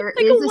 know there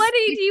like, is a what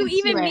did you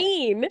stigma even to it.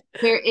 mean?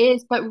 There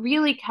is, but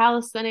really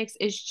calisthenics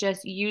is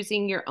just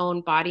using your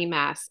own body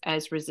mass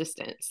as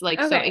resistance. Like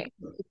so Okay.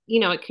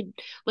 it could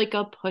like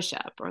a push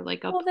up or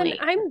like a Well, then plank.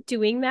 I'm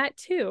doing that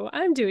too.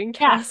 I'm doing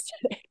Yeah.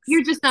 calisthenics.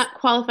 You're just not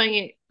qualifying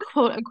it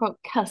quote unquote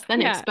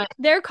calisthenics, Yeah. but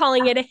They're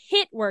calling it a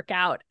hit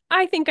workout.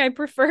 I think I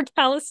prefer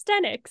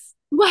calisthenics.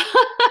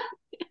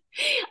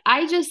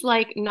 I just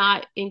like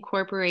not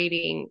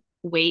incorporating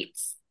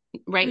weights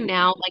right Mm,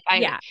 now.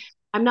 Like yeah.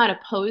 I'm not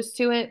opposed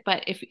to it,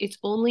 but if it's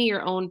only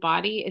your own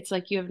body, it's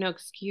like you have no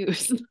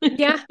excuse. Like,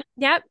 Yeah.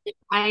 Yep.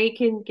 I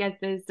can get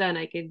this done.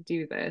 I can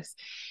do this.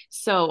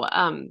 So,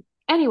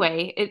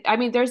 anyway, I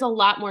mean, there's a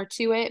lot more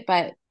to it,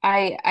 but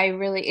I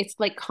really, it's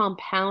like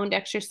compound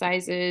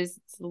exercises.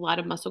 It's a lot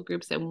of muscle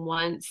groups at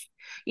once,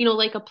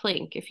 like a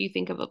plank. If you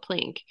think of a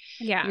plank,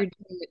 Yeah. you're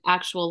doing an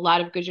actual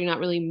lot of good. You're not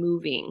really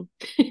moving.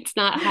 It's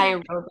not high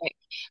aerobic,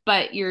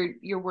 but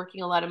you're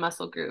working a lot of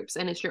muscle groups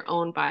and it's your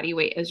own body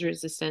weight as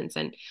resistance.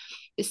 And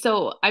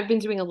so I've been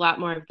doing a lot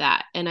more of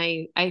that. And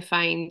I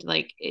find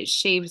like it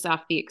shaves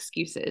off the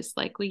excuses.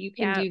 Like, well, you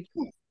can Yeah. do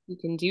this. You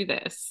can do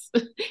this.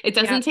 It Yep.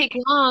 doesn't take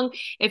long.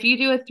 If you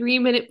do a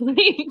 3-minute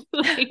plank,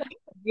 like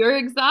you're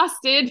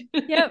exhausted.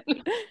 Yep.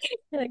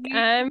 Like,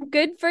 I'm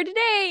good for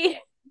today.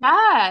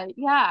 Yeah,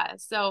 yeah.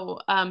 So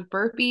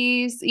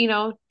burpees,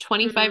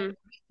 25 Mm, burpees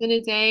in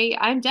a day,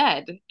 I'm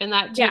dead. And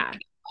yeah.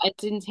 it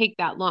didn't take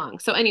that long.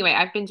 So anyway,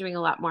 I've been doing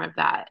a lot more of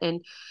that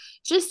and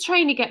just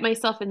trying to get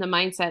myself in the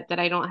mindset that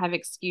I don't have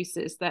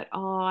excuses that,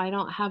 oh, I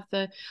don't have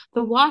the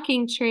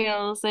walking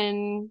trails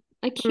and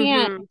I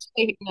can't.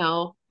 Hmm.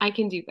 No, I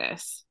can do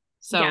this.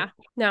 So Yeah.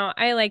 No,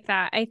 I like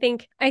that. I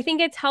think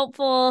it's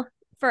helpful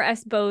for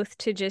us both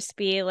to just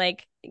be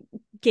like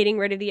getting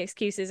rid of the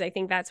excuses. I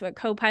think that's what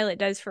Copilot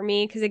does for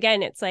me. Cause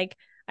again, it's like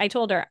I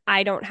told her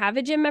I don't have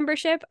a gym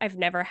membership. I've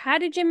never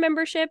had a gym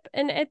membership.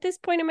 And at this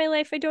point in my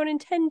life, I don't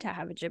intend to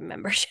have a gym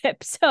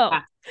membership. So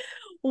Yeah.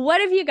 what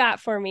have you got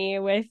for me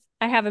with,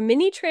 I have a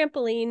mini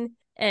trampoline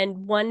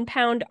and 1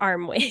 pound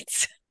arm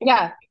weights.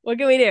 Yeah. What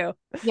can we do?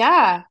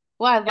 Yeah.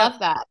 Well, I Yep. love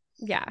that.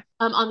 Yeah.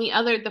 On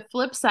the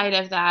flip side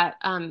of that,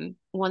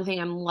 one thing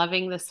I'm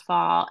loving this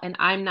fall, and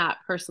I'm not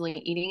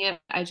personally eating it,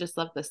 I just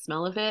love the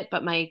smell of it,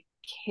 but my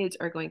kids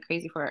are going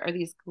crazy for it, are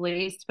these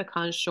glazed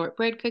pecan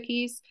shortbread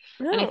cookies.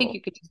 And I think No.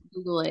 you could just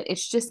Google it.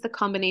 It's just the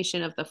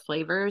combination of the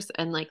flavors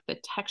and like the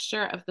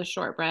texture of the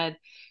shortbread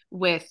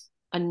with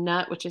a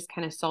nut, which is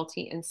kind of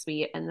salty and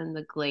sweet, and then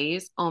the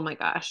glaze. Oh my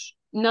gosh.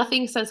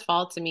 Nothing says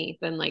fall to me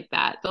than like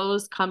that.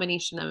 Those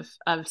combination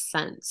of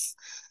scents.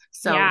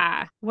 So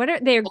Yeah. What are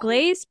they're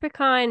glazed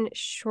pecan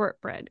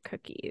shortbread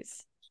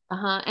cookies?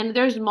 And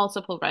there's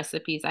multiple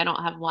recipes. I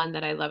don't have one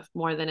that I love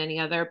more than any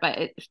other,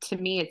 but to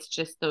me, it's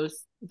just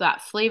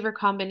that flavor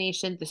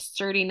combination, the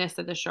sturdiness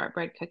of the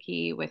shortbread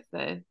cookie with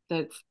the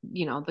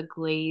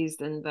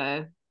glazed and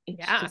it's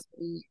Yeah. just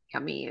really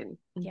yummy and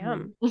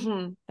Yum.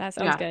 That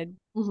sounds yeah. good.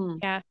 hmm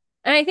Yeah.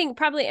 And I think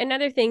probably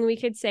another thing we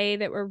could say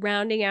that we're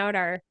rounding out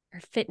our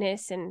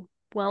fitness and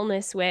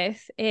wellness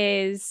with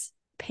is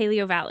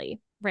Paleo Valley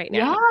right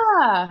now.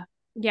 Yeah.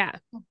 Yeah.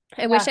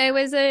 I Yeah. wish I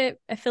was a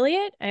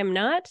affiliate. I am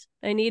not.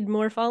 I need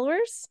more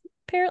followers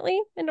apparently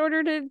in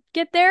order to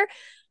get there.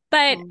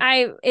 But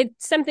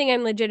it's something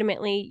I'm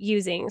legitimately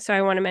using, so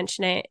I want to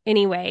mention it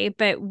anyway.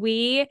 But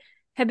we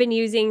have been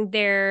using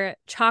their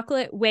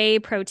chocolate whey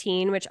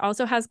protein, which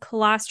also has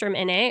colostrum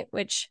in it,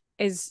 which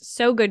is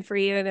so good for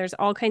you. There's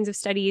all kinds of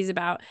studies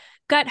about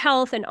gut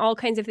health and all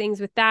kinds of things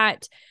with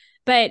that.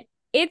 But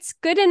it's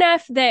good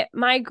enough that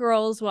my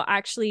girls will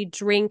actually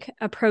drink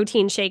a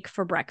protein shake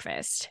for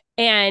breakfast.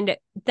 And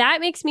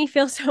that makes me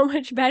feel so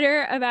much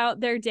better about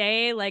their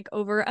day, like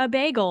over a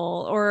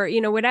bagel or,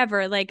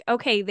 whatever. Like,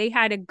 okay, they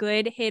had a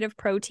good hit of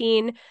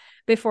protein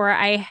before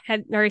I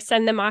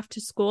send them off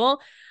to school.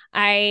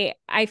 I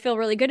feel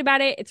really good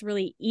about it. It's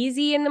really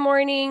easy in the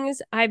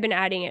mornings. I've been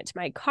adding it to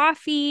my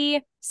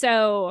coffee.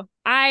 So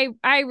I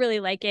really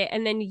like it.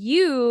 And then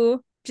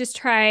you just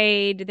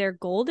tried their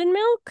golden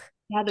milk.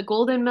 Yeah, the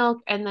golden milk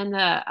and then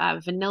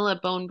the vanilla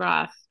bone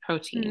broth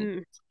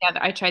protein together.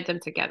 I tried them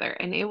together,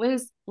 and it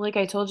was like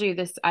I told you,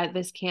 this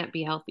can't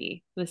be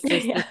healthy. This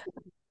Yeah.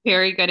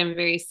 very good and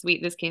very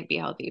sweet. This can't be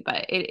healthy,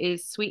 but it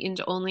is sweetened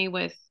only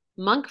with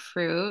monk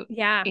fruit.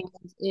 Yeah. And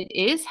it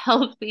is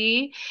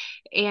healthy,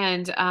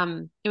 and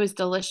it was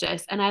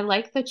delicious. And I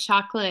like the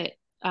chocolate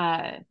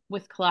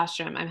with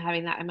colostrum. I'm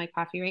having that in my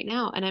coffee right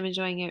now, and I'm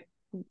enjoying it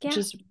Yeah.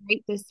 just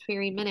right this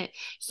very minute.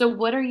 So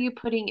what are you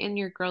putting in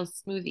your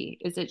girl's smoothie?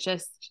 Is it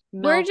just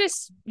We're milk?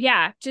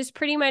 just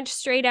pretty much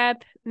straight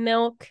up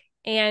milk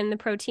and the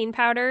protein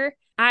powder.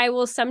 I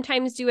will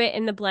sometimes do it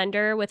in the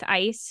blender with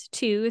ice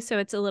too, so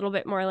it's a little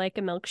bit more like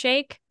a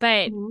milkshake,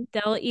 but Mhm.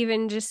 they'll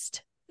even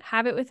just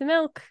have it with the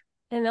milk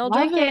and they'll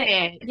Love drink it.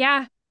 it.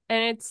 Yeah,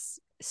 and it's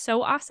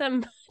so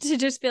awesome to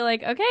just feel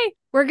like, okay,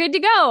 we're good to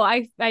go.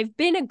 I've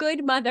been a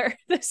good mother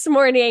this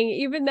morning,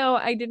 even though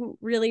I didn't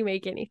really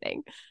make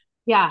anything.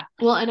 Yeah.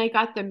 Well, and I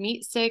got the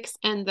meat sticks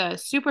and the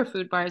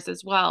superfood bars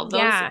as well.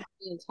 Those are Yeah.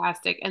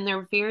 fantastic. And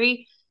they're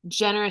very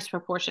generous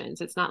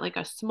proportions. It's not like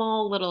a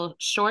small little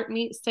short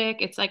meat stick.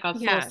 It's like a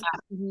full Yeah. set.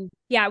 Mhm.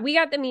 Yeah, we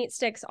got the meat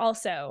sticks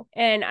also.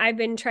 And I've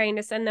been trying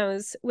to send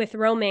those with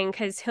Roman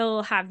because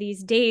he'll have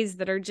these days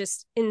that are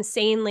just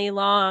insanely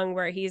long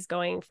where he's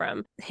going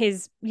from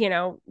his,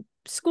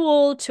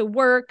 school to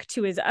work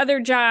to his other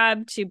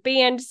job to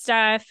band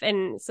stuff.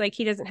 And it's like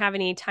he doesn't have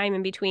any time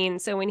in between.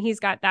 So when he's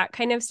got that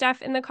kind of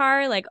stuff in the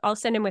car, like I'll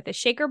send him with a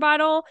shaker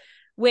bottle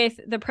with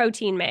the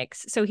protein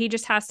mix. So he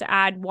just has to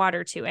add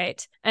water to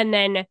it. And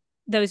then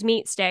those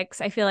meat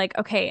sticks, I feel like,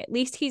 okay, at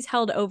least he's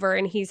held over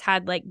and he's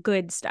had like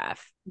good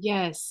stuff.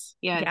 Yes.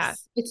 Yeah.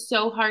 Yes. It's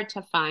so hard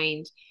to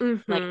find like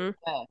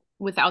Mm-hmm.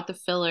 without the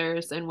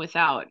fillers and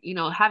without,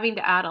 having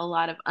to add a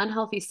lot of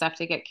unhealthy stuff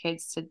to get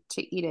kids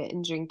to eat it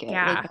and drink it. Like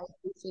Yeah. I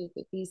appreciate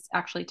that these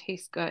actually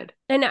taste good.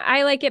 And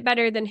I like it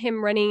better than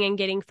him running and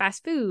getting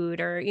fast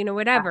food or, Yeah.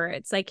 whatever.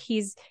 It's like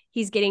he's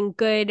getting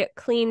good,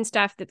 clean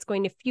stuff that's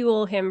going to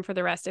fuel him for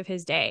the rest of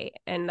his day.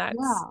 And that's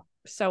Yeah.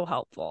 so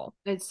helpful.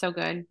 It's so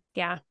good.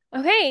 Yeah.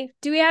 Okay.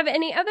 Do we have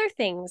any other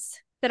things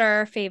that are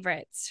our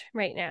favorites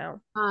right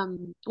now?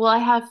 Well, I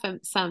have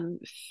some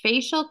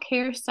facial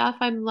care stuff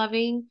I'm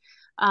loving.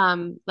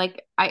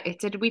 Like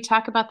did we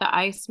talk about the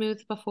eye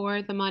smooth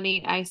before, the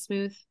Monate eye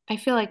smooth? I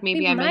feel like We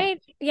maybe I mentioned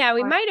might, it yeah,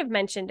 we before. might have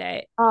mentioned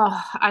it.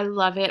 Oh, I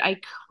love it. I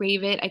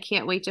crave it. I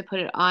can't wait to put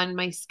it on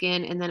my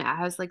skin. And then it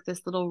has like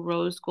this little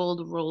rose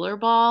gold roller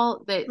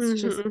ball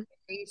that's just Mm-hmm.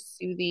 very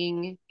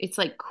soothing. It's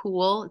like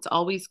cool. It's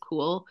always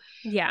cool.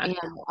 Yeah.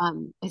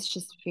 And it's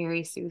just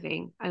very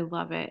soothing. I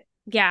love it.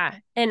 Yeah.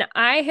 And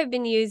I have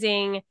been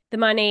using the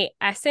Monat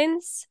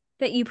Essence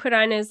that you put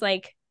on as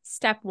like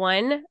step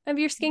one of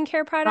your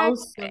skincare product.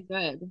 Smells so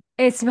good.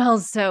 It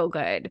smells so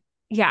good.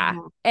 Yeah.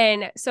 Mhm.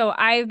 And so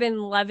I've been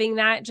loving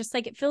that. Just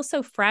like it feels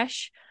so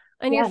fresh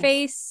on your Yes.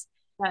 face.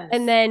 And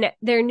Yes. then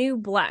their new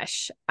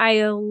blush.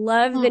 I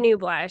love the Mm, new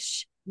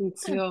blush. me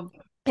too.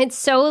 It's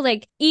so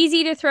like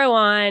easy to throw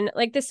on.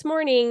 Like this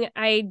morning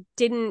I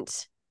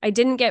didn't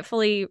get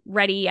fully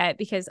ready yet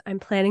because I'm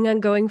planning on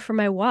going for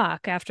my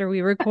walk after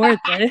we record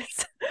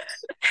this.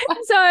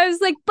 So I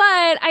was like, but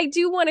I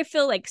do want to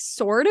feel like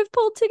sort of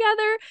pulled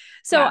together.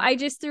 So Yeah. I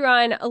just threw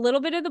on a little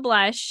bit of the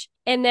blush.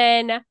 And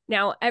then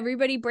now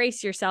everybody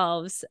brace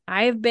yourselves.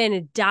 I've been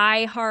a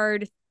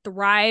diehard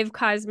Thrive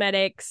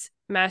Cosmetics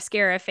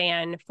mascara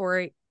fan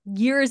for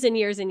years and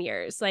years and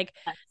years. Like,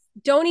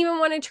 don't even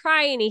want to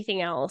try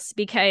anything else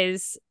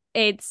because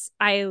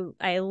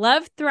I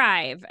love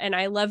Thrive and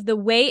I love the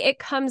way it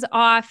comes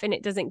off and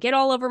it doesn't get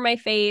all over my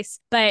face.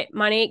 But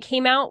Monat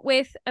came out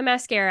with a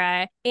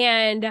mascara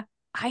and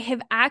I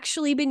have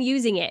actually been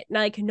using it.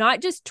 Like,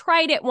 not just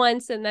tried it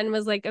once and then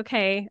was like,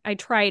 okay, I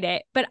tried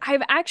it, but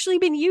I've actually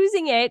been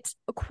using it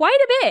quite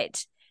a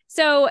bit.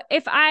 So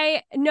if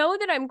I know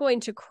that I'm going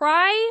to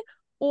cry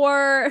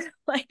or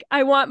like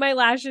I want my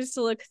lashes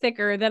to look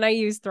thicker, then I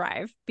use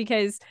Thrive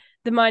because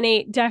the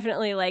Monat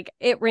definitely like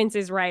it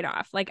rinses right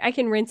off. Like I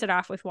can rinse it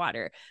off with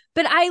water.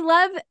 But I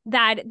love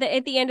that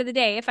at the end of the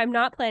day, if I'm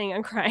not planning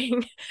on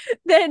crying,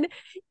 then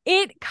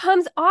it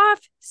comes off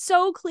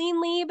so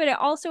cleanly, but it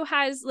also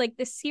has like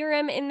the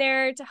serum in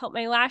there to help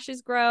my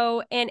lashes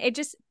grow. And it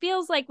just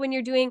feels like when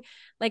you're doing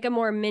like a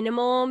more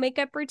minimal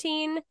makeup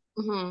routine,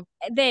 Hmm.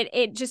 that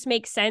it just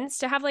makes sense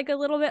to have like a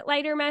little bit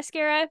lighter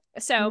mascara.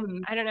 So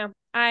Hmm. I don't know.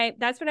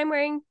 That's what I'm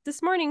wearing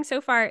this morning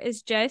so far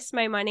is just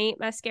my Monat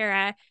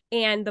mascara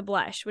and the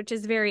blush, which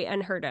is very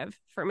unheard of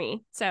for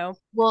me. So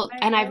Well,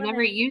 and I I've love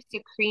never it. used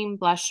a cream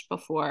blush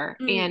before,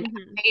 and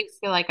Mm-hmm. I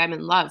feel like I'm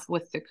in love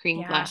with the cream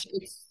Yeah. blush.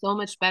 It's so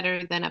much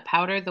better than a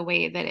powder the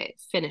way that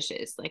it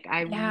finishes. Like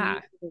I Yeah.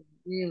 really,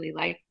 really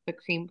like the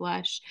cream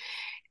blush.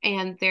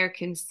 And their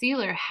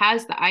concealer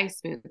has the eye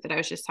smooth that I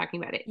was just talking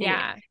about it in it.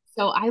 Yeah.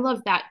 So I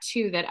love that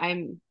too, that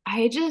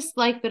I just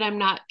like that I'm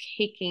not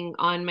caking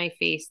on my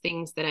face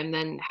things that I'm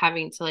then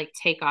having to like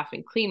take off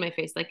and clean my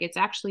face. Like it's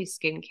actually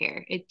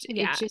skincare. It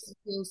Yeah. just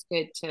feels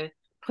good to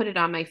put it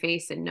on my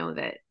face and know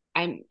that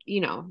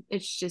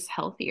it's just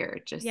healthier.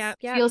 It just Yeah.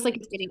 Yeah. feels like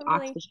it's getting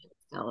Totally. oxygen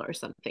still or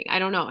something. I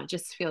don't know.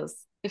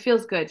 It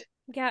feels good.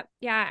 Yeah,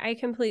 yeah, I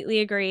completely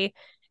agree.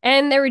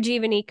 And the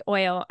Rejuvenate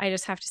oil, I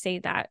just have to say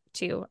that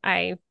too.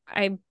 I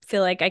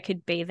feel like I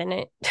could bathe in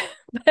it.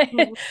 And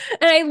Mhm.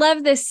 I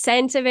love the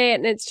scent of it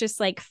and it's just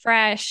like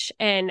fresh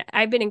and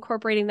I've been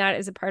incorporating that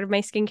as a part of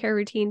my skincare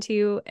routine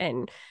too.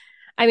 And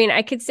I mean,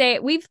 I could say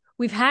we've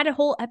had a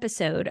whole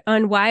episode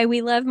on why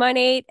we love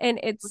Monat and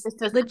it's This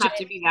doesn't legit. have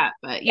to be that,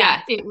 but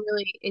Yeah. yeah,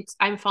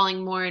 I'm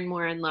falling more and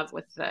more in love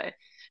with the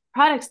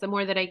products the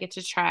more that I get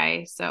to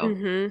try. So,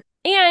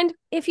 And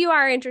if you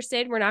are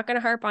interested, we're not going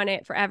to harp on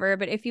it forever,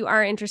 but if you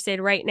are interested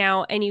right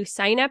now and you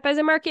sign up as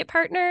a market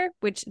partner,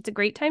 which it's a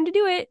great time to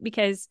do it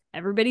because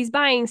everybody's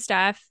buying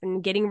stuff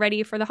and getting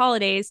ready for the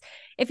holidays.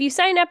 If you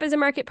sign up as a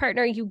market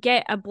partner, you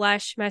get a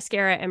blush,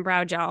 mascara, and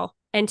brow gel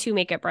and 2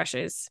 makeup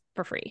brushes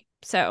for free.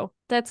 So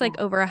that's like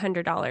over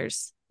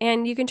 $100.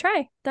 And you can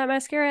try that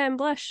mascara and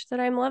blush that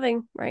I'm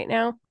loving right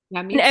now.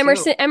 yeah, me And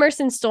too.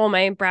 Emerson stole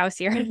my brow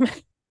serum.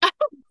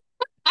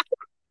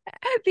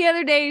 The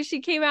other day she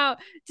came out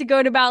to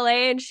go to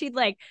ballet and she'd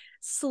like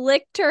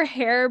slicked her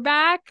hair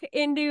back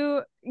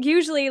into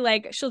usually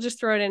like she'll just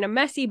throw it in a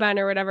messy bun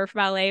or whatever for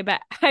ballet,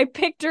 but I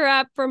picked her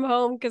up from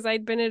home because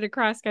I'd been at a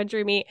cross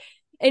country meet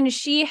and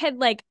she had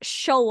like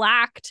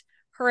shellacked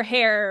her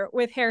hair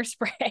with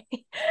hairspray.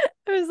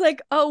 I was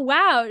like, oh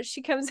wow.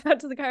 She comes out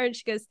to the car and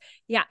she goes,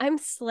 yeah, I'm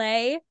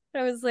Slay.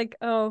 I was like,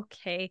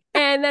 okay.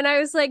 And then I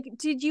was like,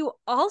 did you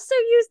also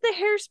use the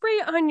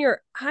hairspray on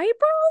your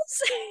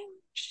eyebrows?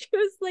 She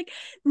was like,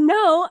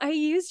 no, I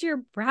used your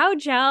brow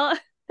gel.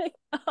 Like,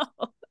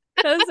 oh,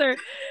 those are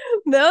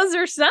those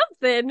are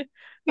something.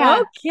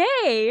 Yeah,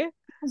 Okay.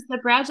 because the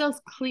brow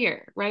gel's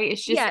clear, right? It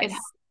helps Yes.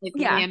 like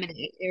Yeah.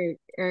 laminate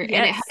or and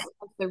it has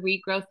Yes. the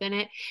regrowth in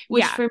it,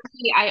 which Yeah. for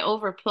me I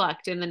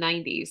overplucked in the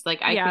 90s.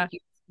 Like I could Yeah.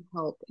 use some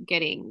help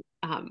getting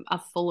a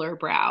fuller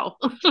brow,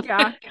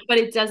 Yeah. but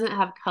it doesn't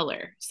have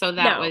color. So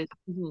that No. was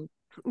no,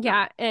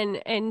 Yeah.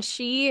 And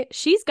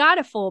she's got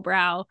a full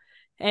brow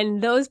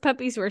and those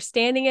puppies were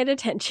standing at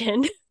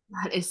attention.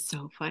 that is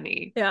so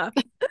funny. Yeah.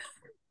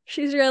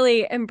 She's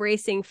really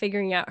embracing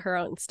figuring out her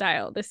own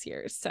style this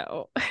year.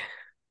 So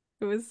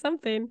it was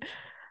something.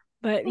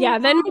 But yeah,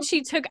 then when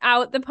she took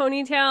out the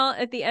ponytail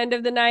at the end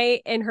of the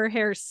night and her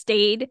hair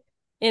stayed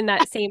in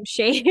that same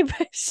shape,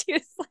 she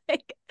was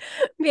like,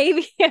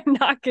 maybe I'm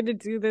not going to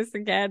do this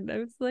again. I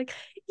was like,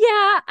 yeah,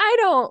 I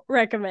don't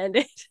recommend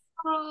it.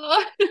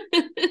 Oh.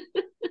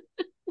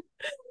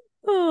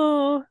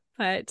 Oh,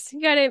 but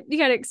you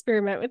gotta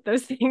experiment with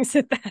those things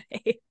at that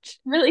age.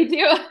 Really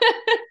do.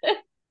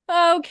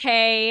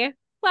 Okay.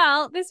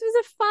 Well, this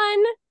was a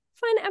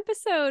fun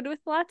episode with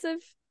lots of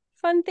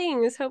fun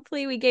things.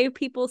 Hopefully we gave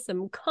people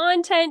some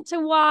content to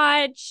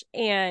watch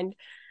and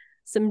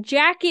some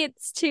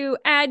jackets to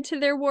add to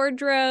their Yeah.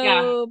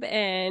 wardrobe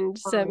and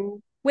Totally.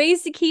 some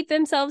ways to keep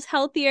themselves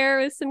healthier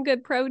with some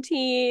good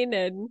protein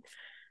and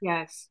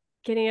Yes.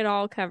 getting it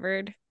all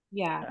covered.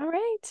 Yeah. All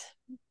right.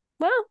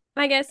 Well,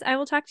 I guess I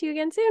will talk to you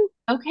again soon.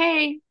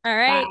 Okay. All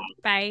right.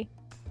 Bye. Bye.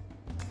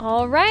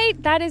 All right,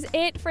 that is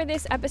it for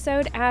this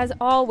episode. As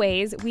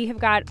always, we have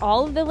got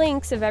all of the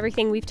links of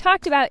everything we've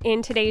talked about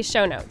in today's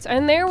show notes.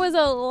 And there was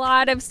a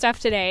lot of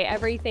stuff today,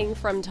 everything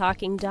from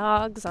talking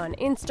dogs on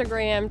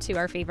Instagram to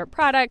our favorite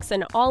products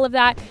and all of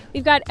that.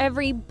 We've got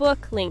every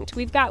book linked.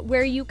 We've got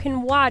where you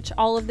can watch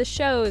all of the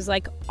shows.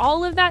 Like,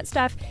 all of that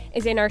stuff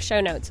is in our show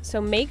notes.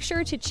 So make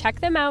sure to check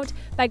them out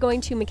by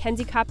going to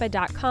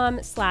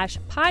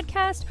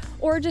MackenzieKoppa.com/podcast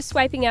or just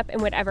swiping up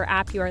in whatever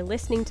app you are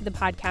listening to the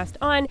podcast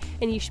on,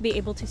 and you should be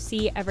able to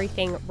see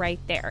everything right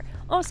there.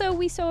 Also,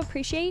 we so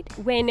appreciate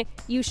when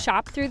you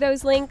shop through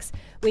those links,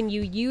 when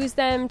you use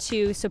them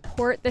to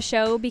support the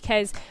show,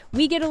 because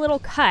we get a little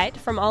cut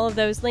from all of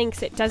those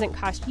links. It doesn't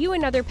cost you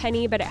another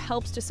penny, but it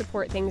helps to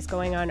support things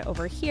going on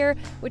over here,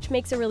 which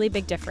makes a really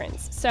big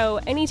difference. So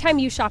anytime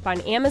you shop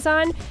on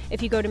Amazon,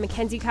 if you go to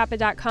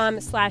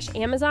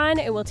MackenzieKoppa.com/Amazon,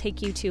 it will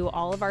take you to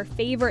all of our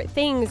favorite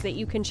things that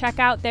you can check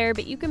out there,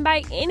 but you can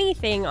buy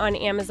anything on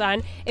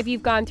Amazon if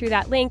you've gone through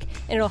that link,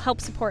 and it'll help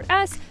support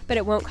us, but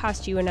it won't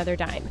cost you another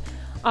dime.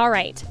 All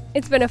right,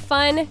 it's been a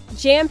fun,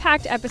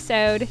 jam-packed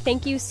episode.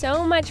 Thank you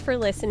so much for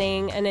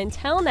listening, and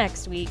until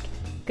next week,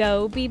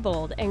 go be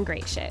bold and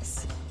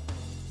gracious.